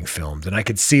that being filmed. And I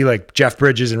could see like Jeff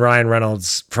Bridges and Ryan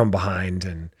Reynolds from behind.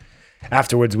 And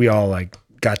afterwards, we all like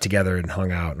got together and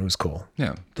hung out. And it was cool.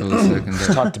 Yeah, totally sick. And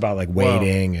they're- Talked about like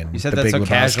waiting and You said the that Big so Lebowski.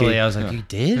 casually. I was like, you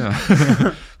did?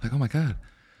 like, oh my god.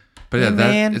 But yeah, Hey,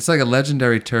 man. it's like a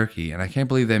legendary turkey, and I can't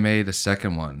believe they made a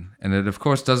second one. And it, of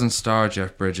course, doesn't star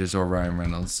Jeff Bridges or Ryan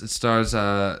Reynolds. It stars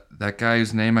that guy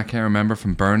whose name I can't remember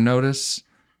from Burn Notice.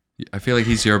 I feel like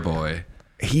he's your boy.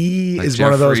 He Like is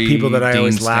one of those Jeffrey people that I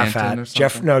always Dean laugh Stanton or at.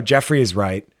 something? Jeffrey is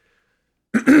right.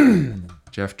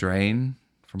 Jeff Drain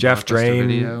from Jeff Blockbuster Drain,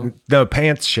 Video. the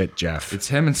pants shit, Jeff. It's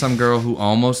him and some girl who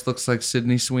almost looks like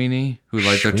Sydney Sweeney, who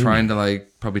like they're trying to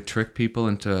like probably trick people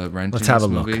into renting Let's have this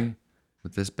a look. movie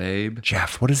with this babe.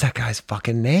 Jeff, what is that guy's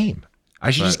fucking name?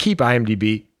 I should just keep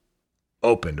IMDb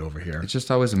opened over here. It just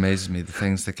always amazes me the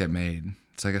things that get made.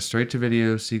 It's like a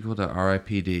straight-to-video sequel to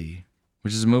R.I.P.D.,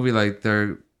 which is a movie like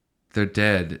they're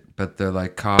dead, but they're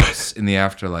like cops in the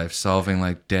afterlife solving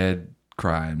like dead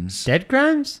crimes. Dead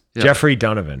crimes? Yeah. Jeffrey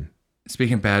Donovan.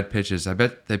 Speaking of bad pitches, I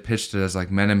bet they pitched it as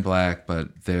like Men in Black, but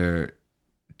they're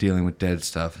dealing with dead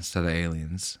stuff instead of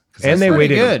aliens. 'Cause And that's they like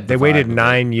waited. good. They the waited vibe of it.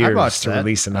 9 years watch to that.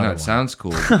 release I another know, one. it sounds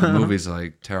cool. But the movie's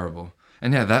like terrible.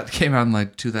 And yeah, that came out in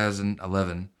like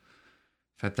 2011.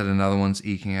 The fact that another one's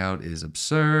eking out is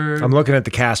absurd. I'm looking at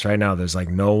the cast right now. There's like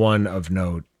no one of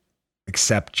note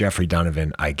except Jeffrey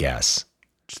Donovan, I guess.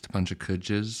 Just a bunch of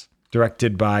kudges.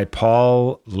 Directed by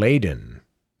Paul Layden.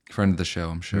 Friend of the show,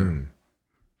 I'm sure.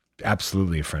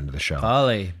 Absolutely a friend of the show.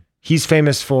 Ollie. He's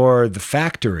famous for The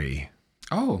Factory,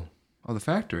 Oh, The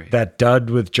Factory. that dud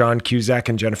with John Cusack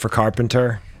and Jennifer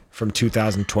Carpenter from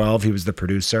 2012. He was the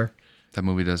producer. That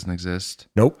movie doesn't exist.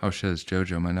 Nope, Oh shit, it's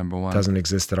JoJo, my number one. doesn't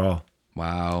exist at all.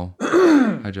 Wow.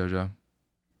 Hi, JoJo.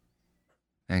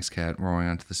 Thanks, Kat, roaring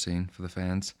onto the scene for the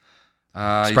fans.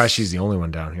 Surprised she's the only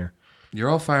one down here. You're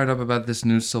all fired up about this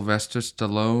new Sylvester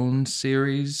Stallone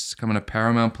series coming to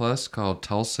Paramount Plus called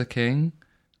Tulsa King.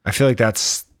 I feel like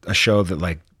that's a show that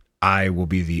like I will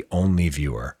be the only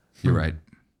viewer. You're right.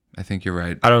 I think you're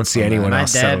right. I don't see anyone My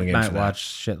else dad settling in might for that. watch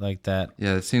shit like that.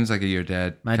 Yeah, it seems like a your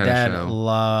dad My kind dad of show.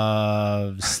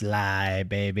 loves Sly,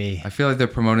 baby. I feel like they're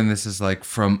promoting this as like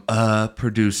from a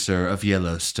producer of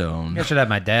Yellowstone. I should have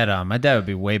my dad on. My dad would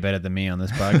be way better than me on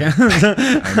this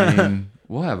podcast. I mean,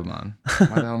 we'll have him on. Why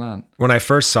the hell not? When I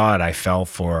first saw it, I fell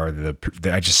for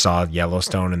I just saw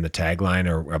Yellowstone in the tagline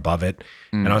or above it.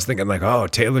 And I was thinking like, oh,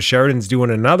 Taylor Sheridan's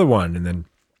doing another one. And then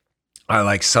I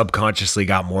like subconsciously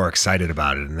got more excited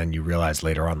about it. And then you realize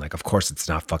later on, like, of course it's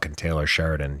not fucking Taylor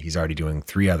Sheridan. He's already doing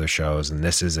 3 other shows and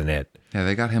this isn't it. Yeah,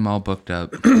 they got him all booked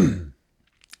up.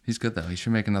 He's good though. He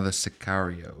should make another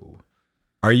Sicario.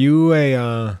 Are you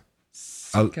a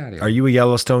Sicario. are you a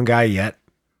Yellowstone guy yet?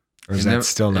 Or is It that nev-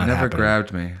 still not It never happening?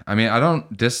 grabbed me. I mean, I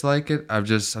don't dislike it. I've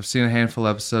seen a handful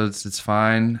of episodes. It's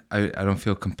fine. I don't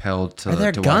feel compelled to. Are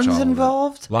there to watch guns all of it.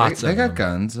 involved? Lots They of got them.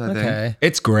 guns. I think. Okay.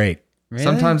 It's great. Really?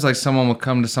 Sometimes like someone will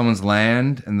come to someone's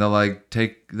land and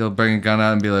they'll bring a gun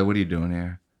out and be like, "What are you doing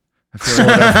here?" I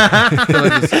feel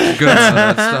like it's good on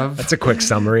that stuff. That's a quick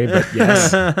summary, but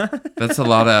yes. That's a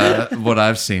lot of what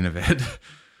I've seen of it.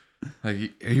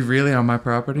 Like, are you really on my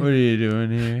property? What are you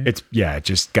doing here? It's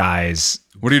just guys.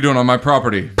 What are you doing on my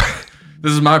property?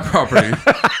 This is my property.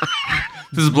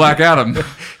 This is Black Adam. What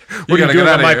You are gotta you doing get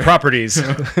on out my of here. properties?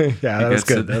 Yeah, that was gets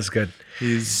good. it. That was good.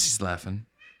 He's laughing.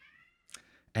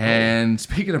 And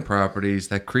speaking of properties,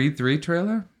 that Creed 3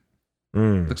 trailer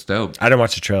looks dope. I didn't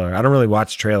watch the trailer. I don't really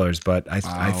watch trailers, but I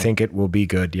Wow. think it will be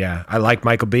good. Yeah. I like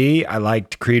Michael B. I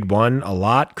liked Creed 1 a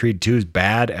lot. Creed 2 is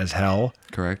bad as hell,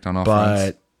 Correct on all fronts.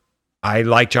 but I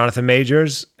like Jonathan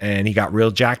Majors and he got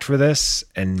real jacked for this.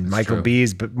 And Michael true. B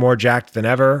is more jacked than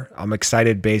ever. I'm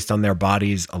excited based on their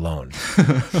bodies alone.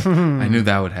 I knew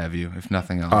that would have you, if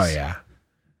nothing else. Oh, yeah.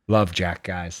 Love Jack,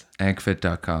 guys.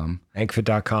 Ankfit.com.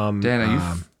 Ankfit.com. Dan, are you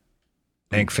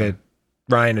Ankfit.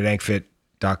 Ryan at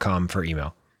ankfit.com for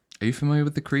email. Are you familiar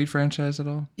with the Creed franchise at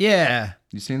all? Yeah.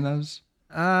 You seen those?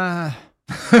 No.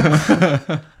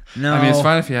 I mean, it's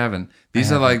fine if you haven't.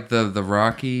 These are like the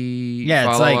Rocky Yeah,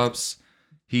 it's like- follow-ups.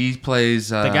 He plays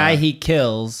The guy he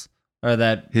kills, or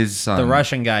that his son. the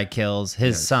Russian guy kills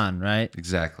his son, right?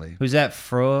 Exactly. Who's that?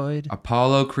 Freud?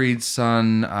 Apollo Creed's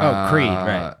son. Creed,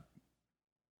 right.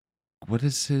 What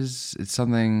is his? It's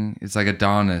something. It's like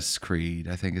Adonis Creed,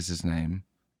 I think is his name.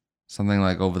 Something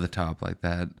like over the top like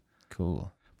that.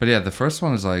 Cool. But yeah, the first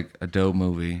one is like a dope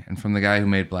movie, and from the guy who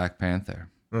made Black Panther.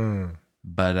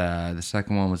 But the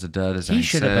second one was a dud, as He I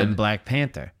should said. have been Black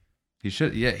Panther. He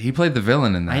should. Yeah, he played the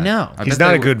villain in that. I know. I He's bet not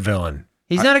they a good villain.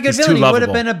 He's not a good He's too villain. He would have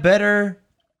lovable. been a better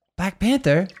Black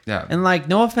Panther. Yeah. And like,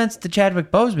 no offense to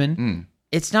Chadwick Boseman, Mm.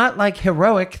 it's not like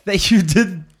heroic that you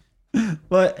did.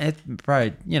 But it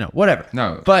probably, whatever.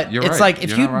 No, but you're it's right. like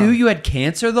if You're you not knew wrong. you had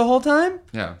cancer the whole time,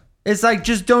 Yeah. it's like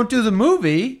just don't do the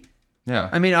movie. Yeah.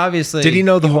 I mean, obviously, Did he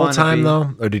know the you whole wanna time be-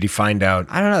 though? Or did he find out?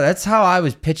 I don't know. That's how I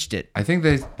was pitched it. I think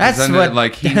they That's presented what. it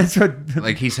like he That's what.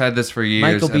 like he's had this for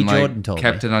years Michael B. and like Jordan told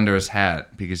kept me. it under his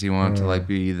hat because he wanted to like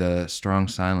be the strong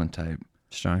silent type.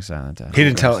 Strong silent type. He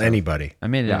didn't tell anybody. I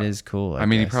mean, Yeah. it is cool. I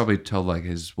mean, he guess. probably told like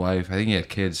his wife. I think he had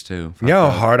kids too. You know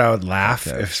how Fuck hard I would laugh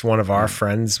if one of our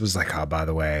friends was like, "Oh, by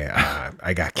the way,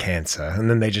 I got cancer," and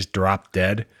then they just dropped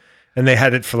dead, and they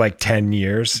had it for like 10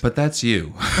 years. But that's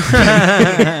you.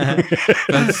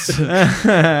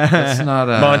 that's not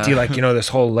a Monty, like, this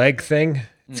whole leg thing,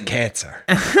 it's cancer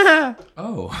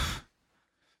Oh,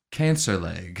 cancer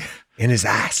leg. in his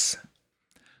ass.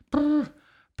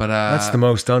 But That's the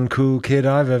most uncool kid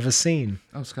I've ever seen.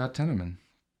 Oh, Scott Tenorman.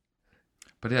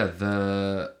 But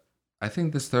yeah, I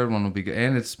think this third one will be good,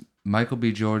 and it's Michael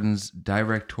B. Jordan's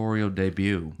directorial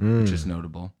debut, which is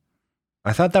notable.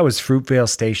 I thought that was Fruitvale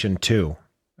Station 2,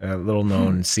 a little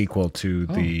known sequel to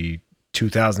the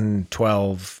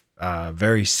 2012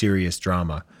 very serious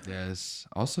drama. Yes,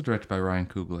 also directed by Ryan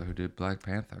Coogler, who did Black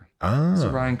Panther. It's a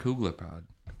Oh, Ryan Coogler pod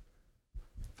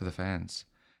for the fans.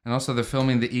 And also, they're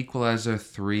filming The Equalizer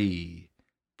 3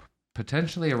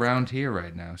 potentially around here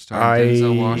right now, starring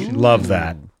Denzel I Washington. love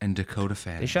that. And Dakota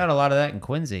Fanning. They shot a lot of that in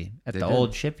Quincy at They the did.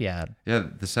 old shipyard. Yeah,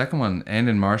 the second one, and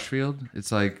in Marshfield,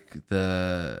 it's like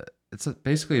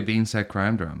basically a bean sack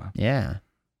crime drama. Yeah.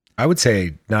 I would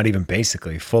say not even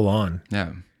basically, full on.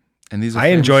 Yeah, and these are I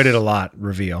enjoyed it films- a lot.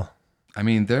 Reveal. I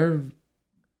mean, they're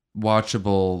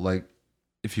watchable. Like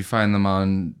if you find them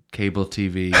on cable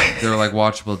TV, they're like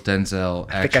watchable Denzel.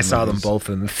 I think I saw them both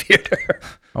in the theater.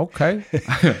 Okay.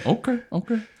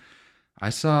 Okay. I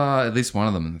saw at least one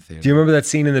of them in the theater. Do you remember that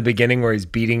scene in the beginning where he's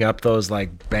beating up those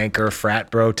like banker frat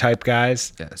bro type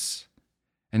guys? Yes.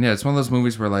 And yeah, it's one of those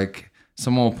movies where like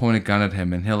someone will point a gun at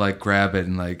him and he'll like grab it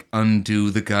and like undo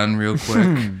the gun real quick,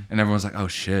 and everyone's like, "Oh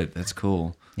shit, that's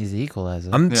cool." He's the equalizer.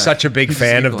 I'm such a big He's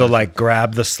fan of the equalizer. like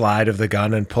grab the slide of the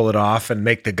gun and pull it off and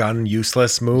make the gun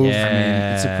useless move. Yeah. I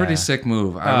mean, it's a pretty sick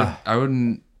move. I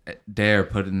wouldn't dare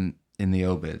put it in the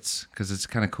obits because it's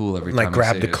kind of cool every And, time. like I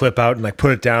grab see the it. clip out and like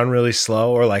put it down really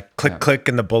slow, or like click click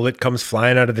and the bullet comes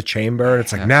flying out of the chamber and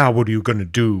it's like, now what are you gonna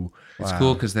do? It's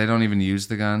cool because they don't even use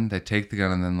the gun. They take the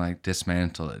gun and then like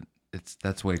dismantle it.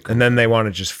 That's way cool. And then they want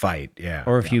to just fight. Yeah.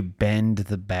 or if you bend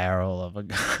the barrel of a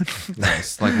gun.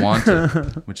 Nice, like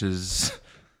Wanted, which is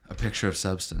a picture of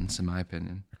substance, in my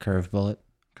opinion. Curved bullet.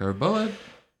 Curved bullet.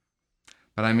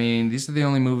 But I mean, these are the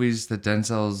only movies that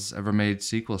Denzel's ever made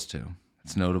sequels to.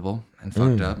 It's notable and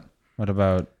fucked up. What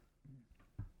about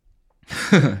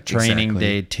Training Exactly.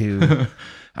 Day 2?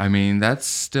 I mean, that's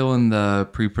still in the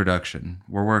pre-production.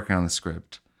 We're working on the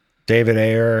script. David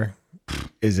Ayer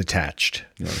is attached.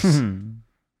 Yes. I'm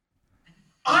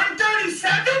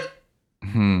 37?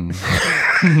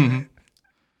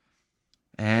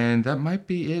 And that might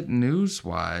be it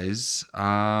news-wise.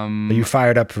 Are you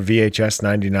fired up for VHS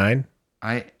 99?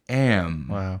 I am.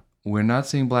 Wow. We're not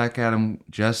seeing Black Adam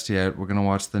just yet. We're going to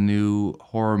watch the new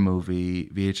horror movie,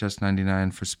 VHS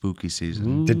 99, for spooky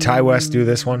season. Did Ty West do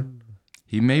this one?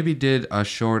 He maybe did a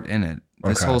short in it.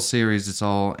 This Okay. whole series, it's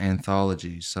all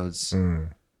anthology. So it's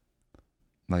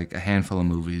like a handful of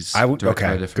movies I would- directed by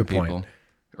okay, different good point. people.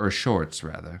 Or shorts,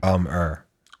 rather.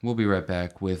 We'll be right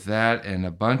back with that and a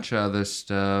bunch of other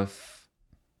stuff.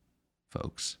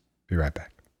 Folks. Be right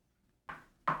back.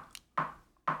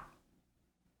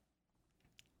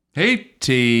 Hey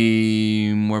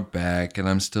team, we're back, and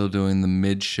I'm still doing the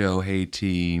mid-show Hey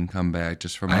Team comeback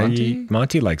just for Monty.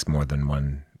 Monty likes more than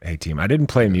one Hey Team. I didn't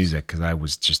play music because I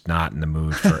was just not in the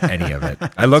mood for any of it.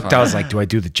 I looked, I was like, do I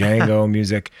do the Django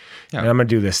music? Yeah. And I'm going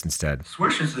to do this instead.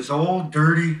 Swish is this old,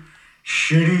 dirty,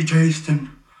 shitty tasting,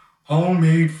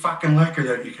 homemade fucking liquor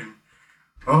that you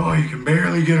can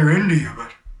barely get her into you,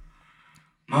 but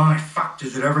my fuck,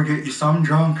 does it ever get you some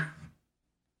drunk?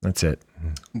 That's it.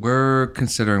 We're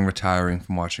considering retiring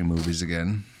from watching movies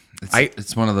again.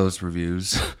 It's one of those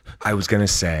reviews. I was going to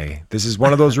say, this is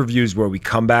one of those reviews where we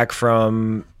come back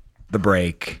from the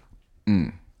break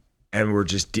and we're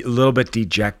just a little bit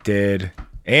dejected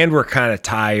and we're kind of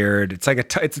tired. It's like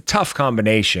it's a tough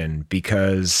combination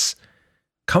because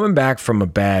coming back from a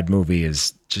bad movie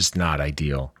is just not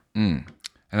ideal.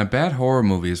 And a bad horror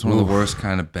movie is one of the worst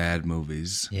kind of bad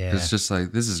movies. Yeah. It's just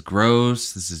like, this is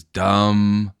gross. This is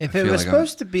dumb. If I it feel was like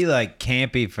supposed to be like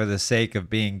campy for the sake of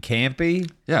being campy,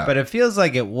 Yeah. but it feels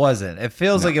like it wasn't. It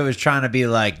feels like it was trying to be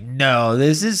like, no,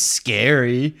 this is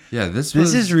scary. Yeah, this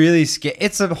This is really scary.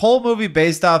 It's a whole movie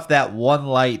based off that one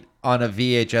light on a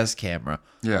VHS camera.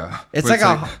 Yeah. It's Where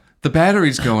like the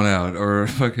battery's going out or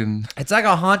fucking... It's like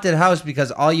a haunted house because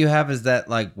all you have is that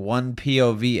like one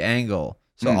POV angle.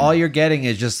 So all you're getting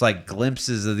is just like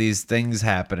glimpses of these things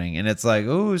happening. And it's like,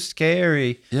 ooh,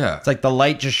 scary. Yeah. It's like the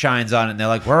light just shines on it and they're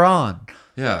like, we're on.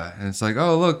 Yeah. And it's like,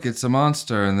 oh, look, it's a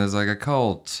monster and there's like a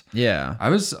cult. Yeah. I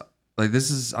was like, this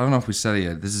is, I don't know if we said it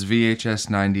yet. This is VHS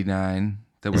 99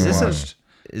 that we Is this watched.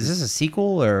 is this a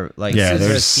sequel or like Yeah, is there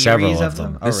a there's several series of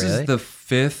them. Oh, This really? is the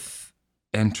 5th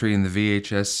entry in the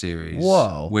VHS series.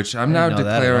 Whoa. Which I I'm now didn't know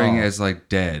that at declaring all. as like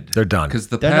dead. They're done. Because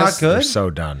the They're not past, good? They're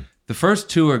so done. The first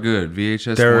two are good. VHS 1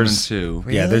 and There's 2.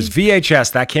 Yeah, there's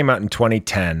VHS that came out in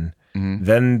 2010.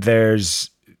 Then there's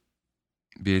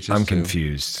VHS I'm 2.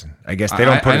 confused. I guess they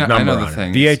don't put a I number know the on it.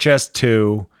 things. VHS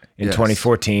 2 in Yes,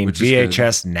 2014. which is good.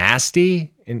 VHS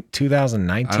Nasty in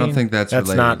 2019. I don't think that's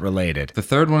related. not related. The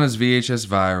third one is VHS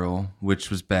Viral, which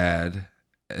was bad.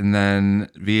 And then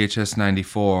VHS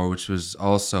 94, which was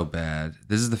also bad.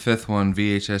 This is the 5th one,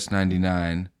 VHS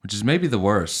 99, which is maybe the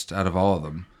worst out of all of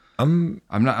them. I'm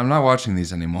not watching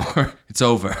these anymore. It's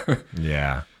over.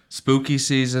 Yeah. Spooky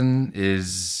season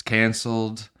is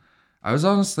canceled. I was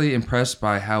honestly impressed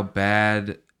by how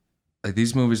bad, like,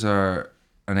 these movies are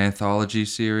an anthology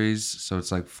series, so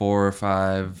it's like 4 or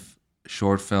 5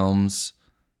 short films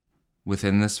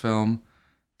within this film,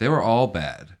 they were all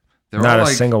bad. They were Not all a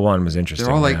like, single one was interesting.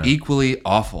 They're all like yeah. equally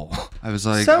awful. I was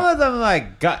like, Some of them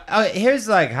like here's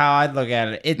like how I'd look at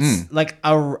it. It's like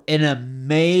an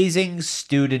amazing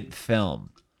student film.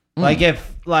 Like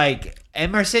if like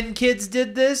Emerson Kids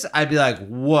did this, I'd be like,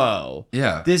 whoa,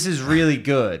 yeah, this is really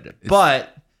good.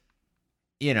 But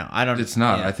I don't. it's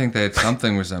not. yeah. I think they had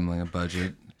something resembling a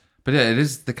budget. But yeah, it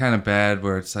is the kind of bad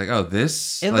where it's like, oh,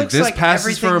 this It like looks this like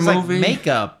passes for a everything's movie. like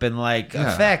makeup and like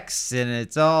Yeah. effects, and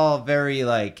it's all very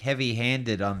like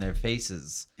heavy-handed on their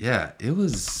faces. Yeah, it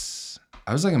was.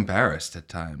 I was like embarrassed at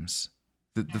times.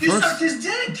 The You first, sucked his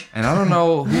dick. and I don't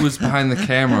know who was behind the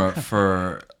camera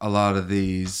for a lot of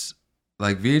these.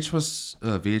 Like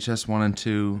VHS 1 and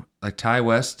 2. Like Ty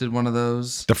West did one of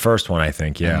those. The first one, I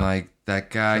think. Yeah. And like that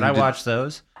guy. Did who I did- watch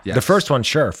those? Yes. The first one,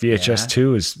 sure. VHS Yeah.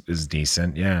 2 is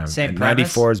decent. Yeah. Same And premise?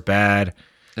 94 is bad.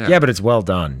 Yeah, but it's well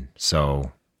done.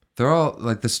 So, They're all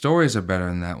like the stories are better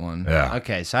in that one. yeah.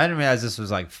 Okay, so I didn't realize this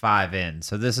was like 5 in.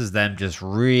 So this is them just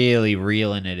really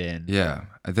reeling it in. Yeah,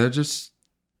 they're just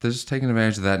taking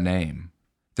advantage of that name.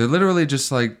 They're literally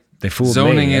just like They fooled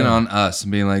zoning me, in yeah. on us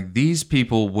and being like, these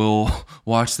people will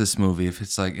watch this movie if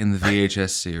it's like in the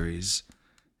VHS series,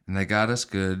 and they got us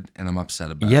good, and I'm upset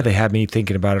about Yeah, it. they had me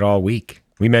thinking about it all week.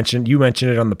 You mentioned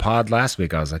it on the pod last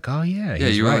week. I was like, oh yeah,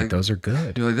 he's you were right. like- Those are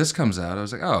good. You're like, this comes out. I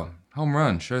was like, oh, home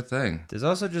run, sure thing. There's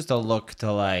also just a look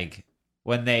to like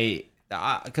when they,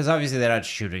 because obviously they're not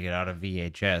shooting it out of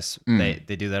VHS.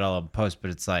 They do that all in post,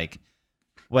 but it's like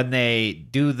when they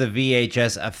do the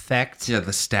VHS effect, Yeah,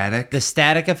 the static. the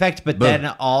static effect, but Boo. then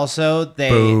also they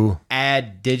Boo.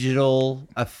 add digital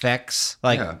effects,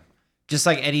 like Yeah. just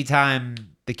like anytime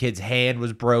the kid's hand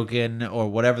was broken or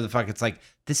whatever the fuck, it's like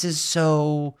this is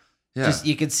so Yeah. just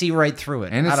you can see right through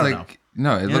it. And I it's don't like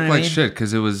no, it know looked what I like mean? shit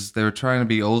because they were trying to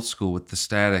be old school with the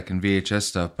static and VHS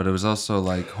stuff, but it was also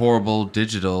like horrible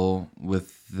digital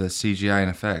with the CGI and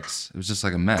effects. It was just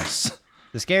like a mess.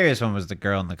 The scariest one was the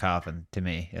girl in the coffin, to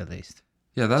me at least.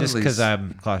 Yeah, that Just at because least.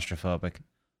 I'm claustrophobic.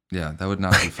 Yeah, that would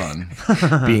not be fun.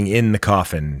 Being in the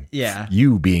coffin. Yeah.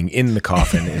 You being in the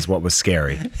coffin is what was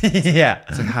scary. Yeah.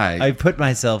 It's like, hi, I put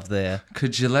myself there.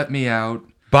 could you let me out?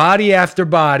 Body after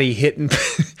body hitting,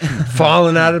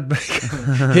 falling out of,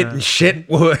 hitting shit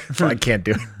wood. I can't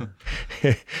do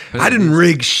it. I didn't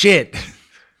rig shit.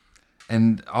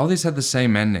 And all these had the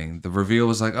same ending. The reveal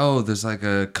was like, oh, there's like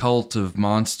a cult of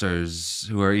monsters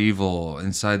who are evil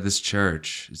inside this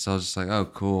church. It's all just like, oh,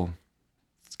 cool.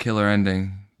 It's killer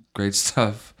ending. Great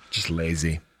stuff. Just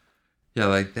lazy. Yeah,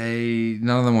 like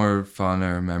none of them were fun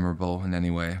or memorable in any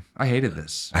way. I hated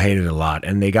this. I hated it a lot.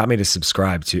 And they got me to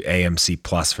subscribe to AMC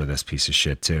Plus for this piece of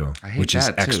shit too, I hate which is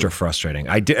that, too. extra frustrating.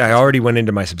 I already went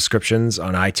into my subscriptions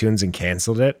on iTunes and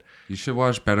canceled it. You should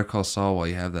watch Better Call Saul while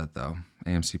you have that, though.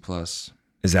 AMC Plus.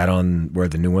 Is that on where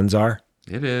the new ones are?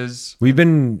 It is. We've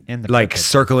been In the like bucket.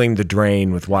 circling the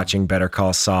drain with watching Better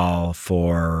Call Saul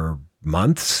for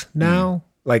months now.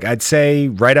 Like I'd say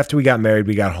right after we got married,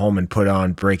 we got home and put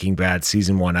on Breaking Bad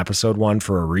season 1, episode 1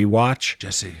 for a rewatch.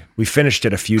 Jesse. We finished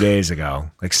it a few days ago,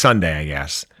 like Sunday, I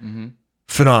guess.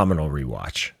 Phenomenal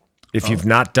rewatch. If you've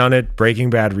not done it, Breaking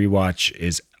Bad rewatch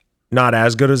is not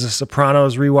as good as a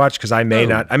Sopranos rewatch because I may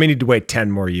need to wait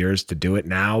 10 more years to do it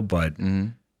now, but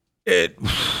it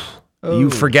you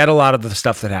forget a lot of the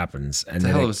stuff that happens and a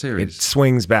then hell of a it series.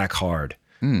 swings back hard.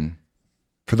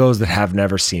 For those that have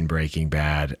never seen Breaking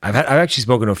Bad, I've actually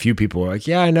spoken to a few people who are like,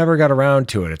 yeah, I never got around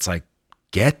to it. It's like,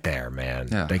 get there, man.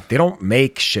 Yeah. Like they don't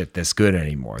make shit this good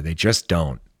anymore. They just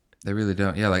don't. They really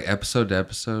don't. Yeah, like episode to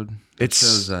episode. It's- It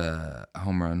shows a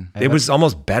home run. It was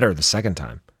almost better the second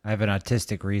time. I have an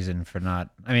autistic reason for not.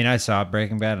 I mean, I saw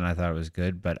Breaking Bad and I thought it was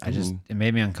good, but it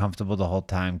made me uncomfortable the whole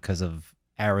time because of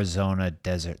Arizona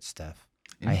desert stuff.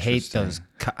 I hate those.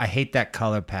 I hate that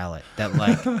color palette. That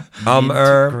like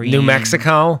mint green, New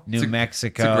Mexico. New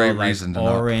Mexico, it's a great like reason to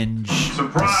not. orange.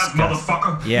 Surprise,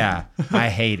 motherfucker. Yeah, I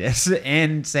hate it.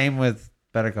 And same with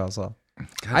Better Call Saul.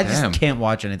 God I just damn. can't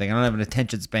watch anything. I don't have an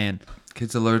attention span.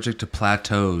 Kid's allergic to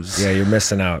plateaus. Yeah, you're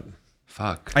missing out.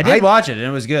 Fuck. I did watch it and it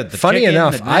was good. The Funny chicken,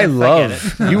 enough, the I get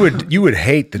love it. you would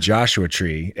hate the Joshua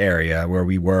Tree area where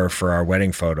we were for our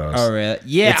wedding photos. Oh really?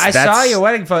 Yeah, I saw that's- your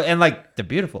wedding photo and like they're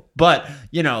beautiful, but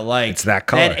you know, like It's that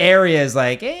color. That area is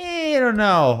like, I don't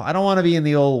know. I don't want to be in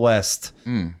the old west.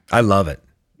 I love it.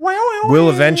 We'll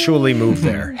eventually move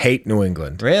there. Hate New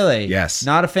England. Really? Yes.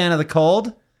 Not a fan of the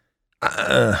cold.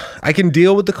 I can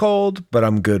deal with the cold, but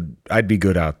I'm good. I'd be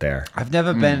good out there. I've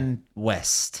never been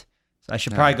west. So I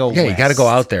should probably go. Yeah, you got to go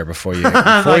west. out there before you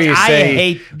Like, you I say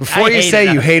hate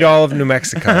you it. hate all of New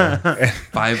Mexico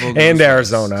Five and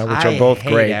Arizona, which are both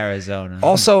hate great. Arizona.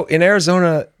 Also, in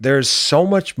Arizona, there's so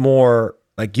much more.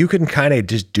 Like you can kind of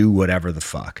just do whatever the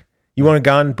fuck. You want a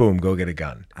gun? Boom, go get a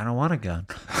gun. I don't want a gun.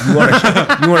 You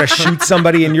want to shoot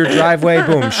somebody in your driveway?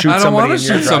 Boom, shoot I don't somebody want to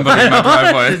in your shoot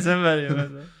driveway. somebody in my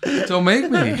driveway. Don't make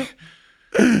me.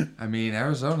 I mean,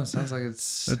 Arizona sounds like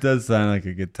it's It does sound like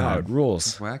a good Oh, time. it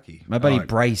rules. wacky. My buddy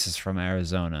Bryce is from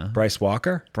Arizona. Bryce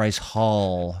Walker? Bryce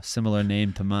Hall, similar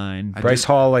name to mine. Bryce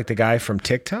Hall, like the guy from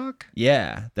TikTok?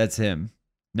 Yeah, that's him.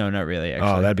 No, not really. Actually,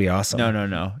 Oh, that'd be awesome.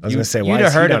 no. I was gonna say, why you'd have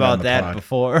is he heard not on about the that pod?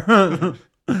 before,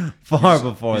 far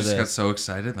before You just got this. so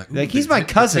excited, like, ooh, Like he's the my Tik-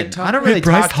 the cousin. TikTok? I don't really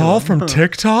talk to him.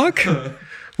 TikTok?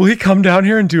 Will he come down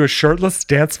here and do a shirtless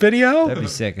dance video? That'd be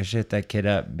sick. I should hit that kid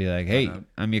up and be like, "Hey,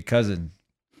 I'm your cousin.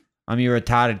 I'm your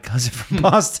retarded cousin from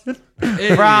Boston.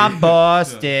 Hey. From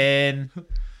Boston."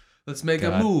 Let's make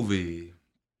God. a movie.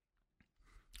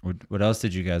 What else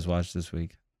did you guys watch this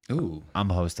week? Ooh, I'm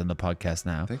hosting the podcast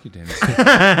now. thank you, Danny.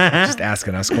 Just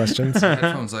asking us questions.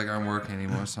 Headphones like aren't working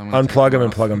anymore, so I'm gonna take Unplug them and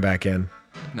off. plug them back in.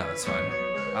 No, it's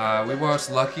fine. We watched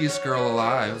Luckiest Girl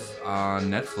Alive on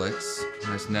Netflix.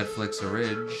 Nice Netflix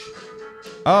orig.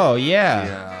 Oh yeah.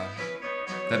 Yeah.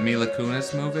 That Mila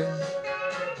Kunis movie.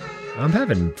 I'm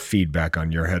having feedback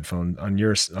on your headphone, on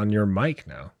your mic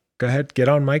now. Go ahead, get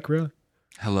on mic, really.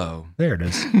 Hello. There it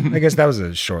is. I guess that was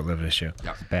a short-lived issue.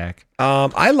 Back.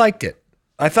 I liked it.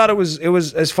 I thought it was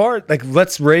as far like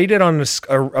let's rate it on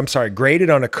grade it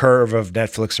on a curve of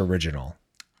Netflix original.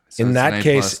 So In it's that an A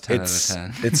case, plus 10 out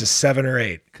of 10. it's a 7 or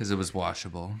 8. Because it was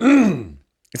washable.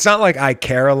 It's not like I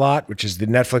Care a Lot, which is the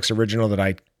Netflix original that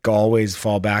I always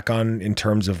fall back on in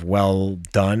terms of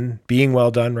being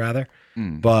well done rather.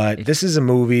 But this is a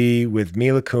movie with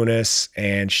Mila Kunis,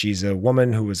 and she's a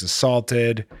woman who was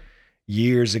assaulted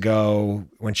years ago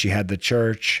when she had the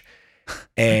church,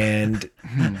 and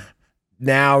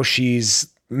now she's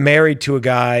married to a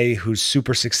guy who's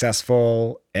super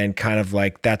successful, and kind of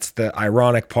like that's the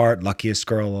ironic part, luckiest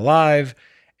girl alive.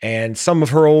 And some of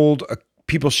her old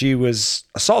people she was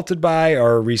assaulted by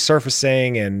are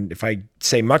resurfacing. And if I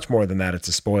say much more than that, it's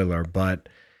a spoiler, but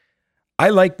I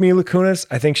like Mila Kunis.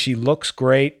 I think she looks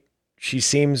great. She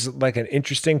seems like an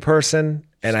interesting person.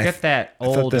 And She's got that I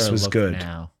older thought this was look good.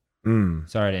 now. Mm,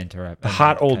 Sorry to interrupt. a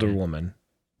hot older Kinda- woman.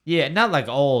 Yeah, not like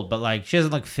old, but like she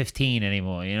doesn't look 15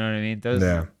 anymore. You know what I mean? Those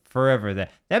Yeah. forever.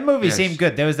 That movie Yeah, seemed she-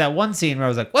 good. There was that one scene where I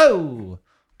was like, "Whoa!"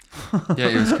 Yeah,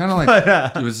 it was kind of like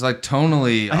But, it was like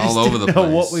tonally I just all over the didn't place.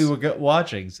 know what we were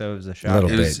watching, so it was a shock. Little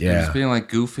It was, bit, it was yeah. being like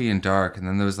goofy and dark, and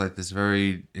then there was like this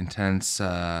very intense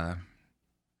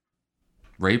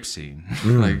rape scene,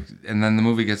 like, and then the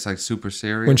movie gets like super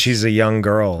serious When she's a young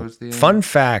girl. Towards the end. Fun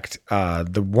fact,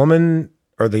 the woman,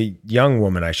 or the young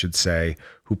woman, I should say,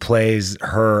 who plays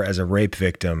her as a rape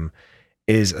victim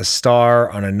is a star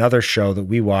on another show that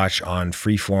we watch on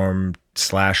Freeform /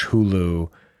 Hulu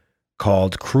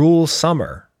called Cruel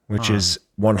Summer, which is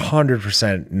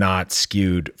 100% not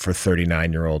skewed for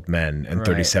 39-year-old men and Right.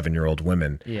 37-year-old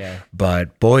women. Yeah,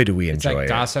 But boy, do we it's enjoy like it.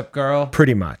 Gossip Girl.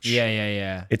 Pretty much.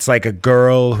 Yeah. It's like a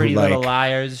girl Pretty who like Little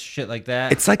Liars, shit like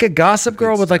that. it's like a Gossip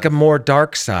Girl with like a more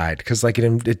dark side, because like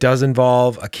it does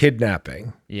involve a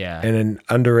kidnapping yeah, and an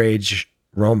underage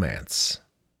romance.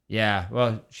 yeah.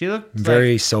 Well, she looked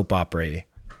Very soap opera-y.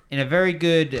 in a very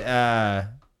good,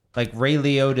 like Ray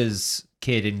Liotta's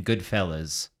kid in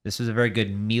Goodfellas. This was a very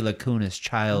good Mila Kunis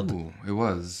child Ooh, it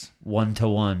was.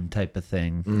 1-to-1 type of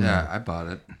thing. Yeah, I bought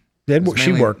it. It, It was she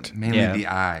mainly- worked. mainly Yeah. the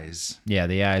eyes. Yeah,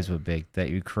 the eyes were big. That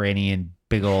Ukrainian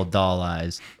big old doll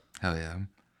eyes. Hell yeah.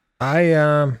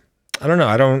 I don't know.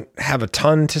 I don't have a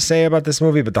ton to say about this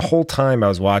movie, but the whole time I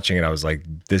was watching it, I was like,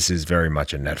 this is very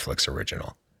much a Netflix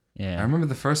original. I Yeah. remember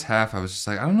the first half. I was just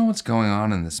like, I don't know what's going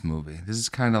on in this movie. This is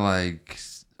kind of like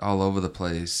all over the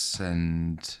place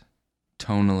and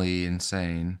tonally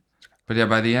insane. But yeah,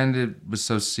 by the end, it was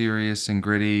so serious and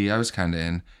gritty. I was kind of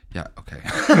in. Yeah, okay.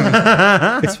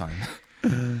 It's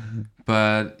fine.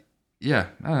 But yeah,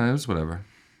 I don't know, it was whatever.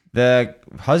 The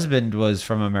husband was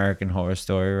from American Horror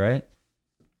Story, right?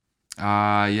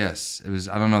 Yes. It was,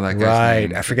 I don't know that guy's Right.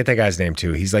 name. I forget that guy's name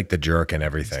too. He's like the jerk and He's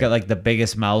everything. got like the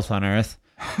biggest mouth on earth.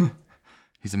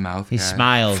 He's a mouth He guy.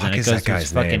 smiles Fuck and it is goes that through his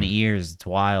guy's fucking name? ears. It's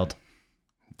wild.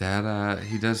 That,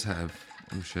 he does have,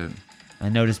 oh shit, I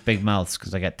noticed big mouths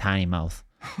because I got tiny mouth.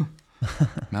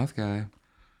 mouth guy.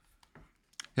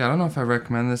 Yeah, I don't know if I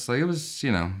recommend this. Like, it was,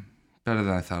 better than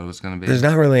I thought it was going to be. There's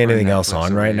not really For a anything else Netflix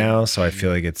on right original. now, so I feel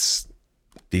like it's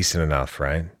decent enough,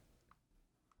 right?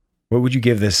 What would you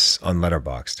give this on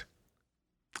Letterboxd?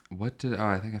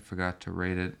 I think I forgot to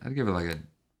rate it. I'd give it like a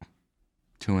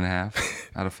 2.5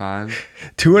 out of 5.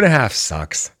 2.5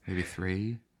 sucks. Maybe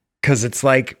 3. Because it's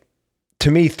like,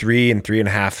 to me, 3 and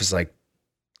 3.5 is like,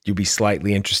 you'll be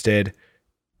slightly interested.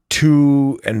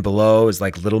 2 and below is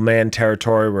like little man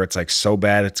territory where it's like so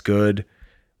bad it's good.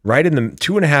 Right in the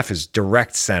 2.5 is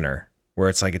direct center where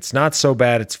it's like, it's not so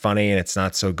bad it's funny and it's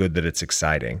not so good that it's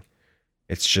exciting.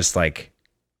 It's just like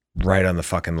right on the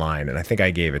fucking line. And I think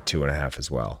I gave it 2.5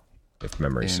 as well, if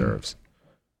memory serves.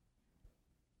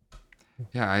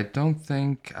 Yeah, I don't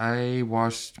think I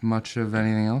watched much of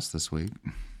anything else this week.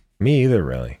 Me either,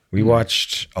 really. We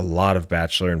watched a lot of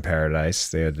Bachelor in Paradise.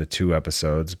 They had the 2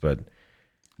 episodes, but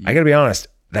I gotta be honest,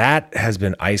 that has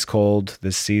been ice cold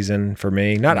this season for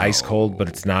me. Not ice cold, but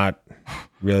it's not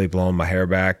really blowing my hair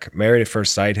back. Married at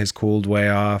First Sight has cooled way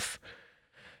off.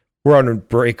 We're on a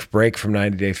break from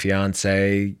 90 Day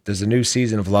Fiance. There's a new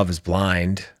season of Love is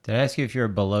Blind. Did I ask you if you're a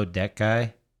below deck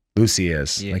guy? Lucy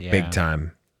is, Yeah, big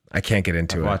time. I can't get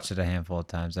into I've it. watched it a handful of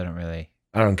times. I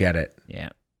don't get it. Yeah.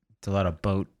 It's a lot of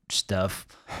boat stuff.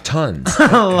 Tons. A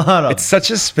lot of It's such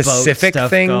a boat specific stuff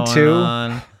thing, going too.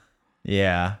 on.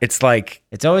 Yeah. It's like,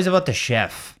 It's always about the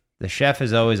chef. The chef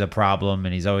is always a problem,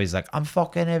 and he's always like, I'm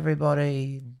fucking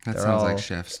everybody. That They're sounds all- like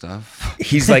chef stuff.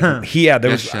 he's like, there Yes,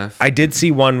 was, chef. I did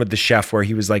see one with the chef where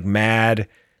he was like mad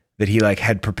that he like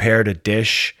had prepared a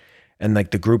dish and like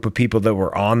the group of people that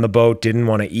were on the boat didn't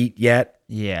want to eat yet.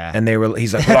 Yeah. And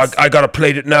he's like, well, I got to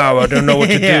plate it now. I don't know what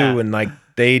to Yeah. do. And like,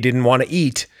 they didn't want to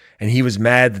eat. And he was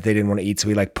mad that they didn't want to eat. So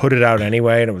he like put it out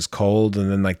anyway and it was cold.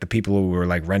 And then like the people who were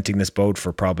like renting this boat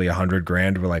for probably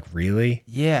 $100,000 were like, really?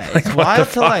 Yeah, Like, it's what the wild to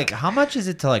fuck? like. How much is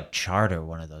it to like charter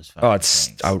one of those? Fucking Oh, it's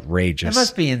things? outrageous. It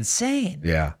must be insane.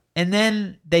 Yeah. And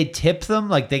then they tip them,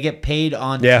 like they get paid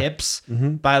on Yeah. tips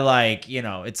by like,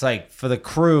 it's like for the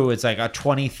crew, it's like a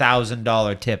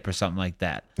 $20,000 tip or something like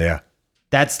that. Yeah.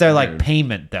 That's their like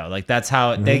payment though. Like that's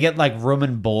how they Mm-hmm. get like room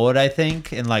and board, I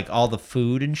think, and like all the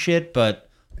food and shit. But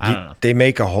I don't know. They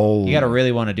make a whole. You got to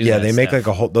really want to do that. Yeah, they make stuff. like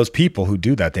a whole. Those people who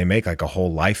do that, they make like a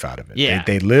whole life out of it. Yeah.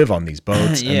 They live on these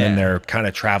boats, and Yeah. then they're kind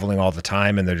of traveling all the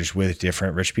time, and they're just with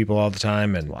different rich people all the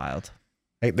time, and wild.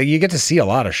 you get to see a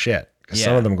lot of shit because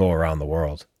some Yeah. of them go around the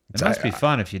world. It must be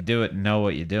fun if you do it and know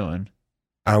what you're doing.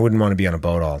 I wouldn't want to be on a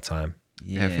boat all the time.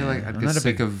 Yeah, I feel like I'd I'm get not a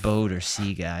sick big of- boat or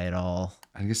sea guy at all.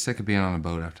 I get sick of being on a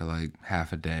boat after like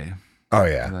half a day. Oh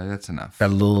yeah, Like, that's enough.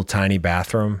 that little tiny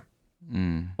bathroom.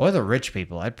 Or the rich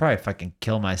people. I'd probably fucking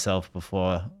kill myself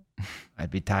before I'd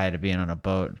be tired of being on a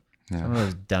boat. Some of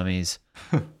those dummies.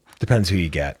 Depends who you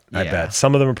get. I Yeah. bet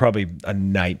some of them are probably a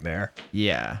nightmare.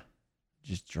 Yeah.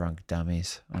 Just drunk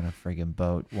dummies on a friggin'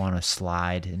 boat. Want to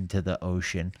slide into the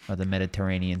ocean or the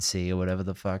Mediterranean Sea or whatever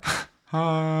the fuck.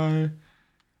 Hi,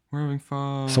 we're having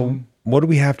fun. So, what do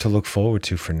we have to look forward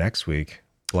to for next week?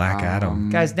 Black Adam.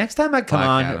 Guys, next time I come Black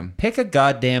on, Adam. pick a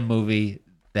goddamn movie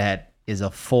that is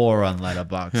a 4 on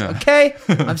Letterboxd. Okay?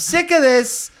 I'm sick of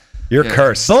this You're Yeah.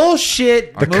 cursed.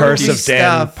 bullshit. The curse movie of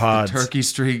Dan stuff. Pods. Turkey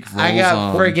streak rolls I got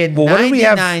on. friggin' Well, what did we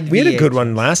have? 99 We had a good VH.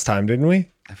 one last time, didn't we?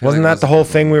 I feel Wasn't like it that was the a whole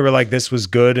good thing? one. We were like, this was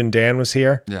good, and Dan was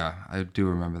here. Yeah, I do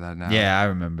remember that now. Yeah, I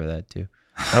remember that too.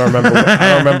 I don't remember. I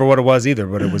don't remember what it was either,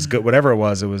 but it was good. Whatever it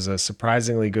was a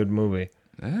surprisingly good movie.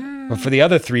 But for the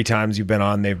other 3 times you've been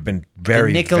on, they've been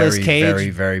very, Nicolas very, Cage- very,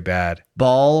 very bad.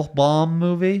 Ball Bomb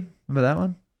movie. Remember that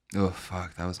one? Oh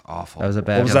fuck, that was awful. That was a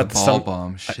bad What was one. that? Ball Some-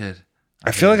 bomb. Shit.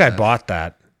 I feel like I hated that. bought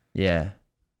that. Yeah. It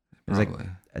was like Probably.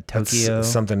 a That's Tokyo.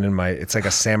 something in my. It's like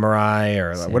a samurai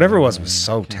or like, whatever it was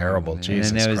so terrible. remember the And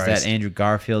Jesus then there was Christ. that Andrew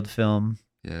Garfield film.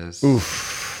 Yes.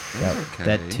 Oof. Okay.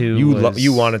 That too.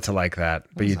 You wanted to like that,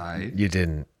 but Was I? you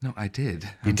didn't. No, I did.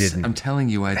 You didn't. I'm telling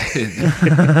you, I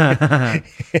did.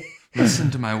 Listen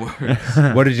to my words.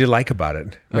 What did you like about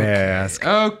it? May I ask?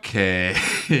 Okay,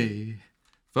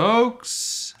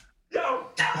 folks.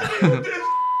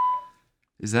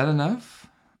 Is that enough?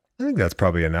 I think that's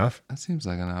probably enough. That seems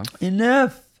like enough.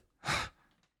 Enough.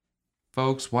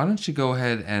 Folks, why don't you go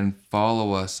ahead and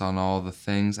follow us on all the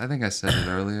things? I think I said it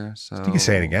earlier. So You can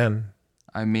say it again.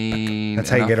 I mean, That's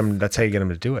how you get them. That's how you get them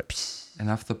to do it.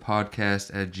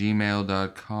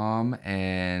 enoughthepodcast@gmail.com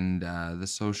and the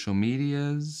social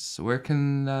medias. Where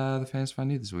can the fans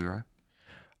find you this week, right?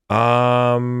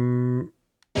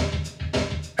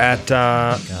 At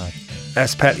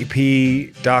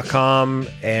spetp.com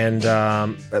and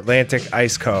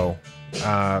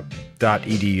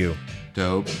atlanticIceco.edu.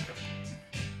 Dope.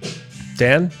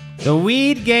 Dan, The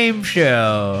Weed Game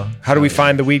Show. how do we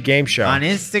find the Weed Game Show? On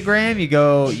Instagram,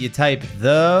 you type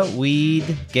The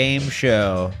Weed Game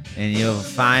Show, and you'll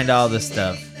find all the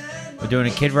stuff. We're doing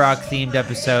a Kid Rock themed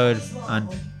episode on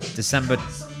December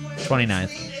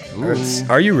 29th. Ooh.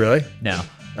 Are you really? No.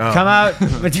 Come out.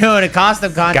 We're doing a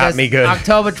costume contest. Got me good.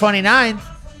 October 29th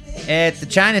at the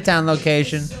Chinatown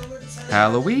location.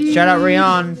 Halloween. Shout out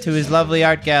Rion to his lovely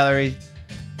art gallery.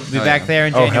 We'll be Oh, back yeah. there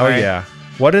in Oh, January. hell yeah.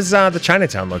 What is the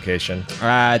Chinatown location?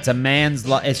 It's a man's.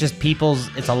 It's just people's.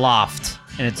 It's a loft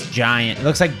and it's giant. It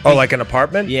looks like. Oh, like an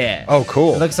apartment? Yeah. Oh,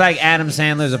 cool. It looks like Adam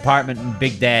Sandler's apartment in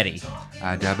Big Daddy.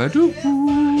 Adabadoo.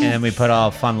 And then we put all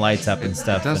fun lights up and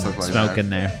stuff. It does and look like smoke that. in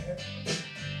there.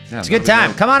 Yeah, It's a good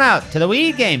time. Come on out to the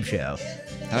Weed Game Show.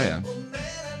 Hell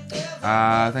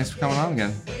yeah. Thanks for coming on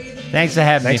again. Thanks for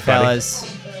having Thanks, me, buddy.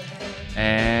 fellas.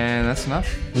 And that's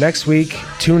enough. Next week,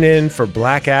 tune in for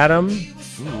Black Adam.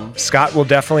 Scott will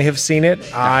definitely have seen it.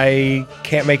 I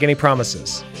can't make any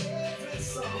promises.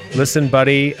 Listen,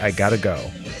 buddy, I gotta go.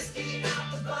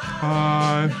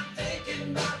 Bye.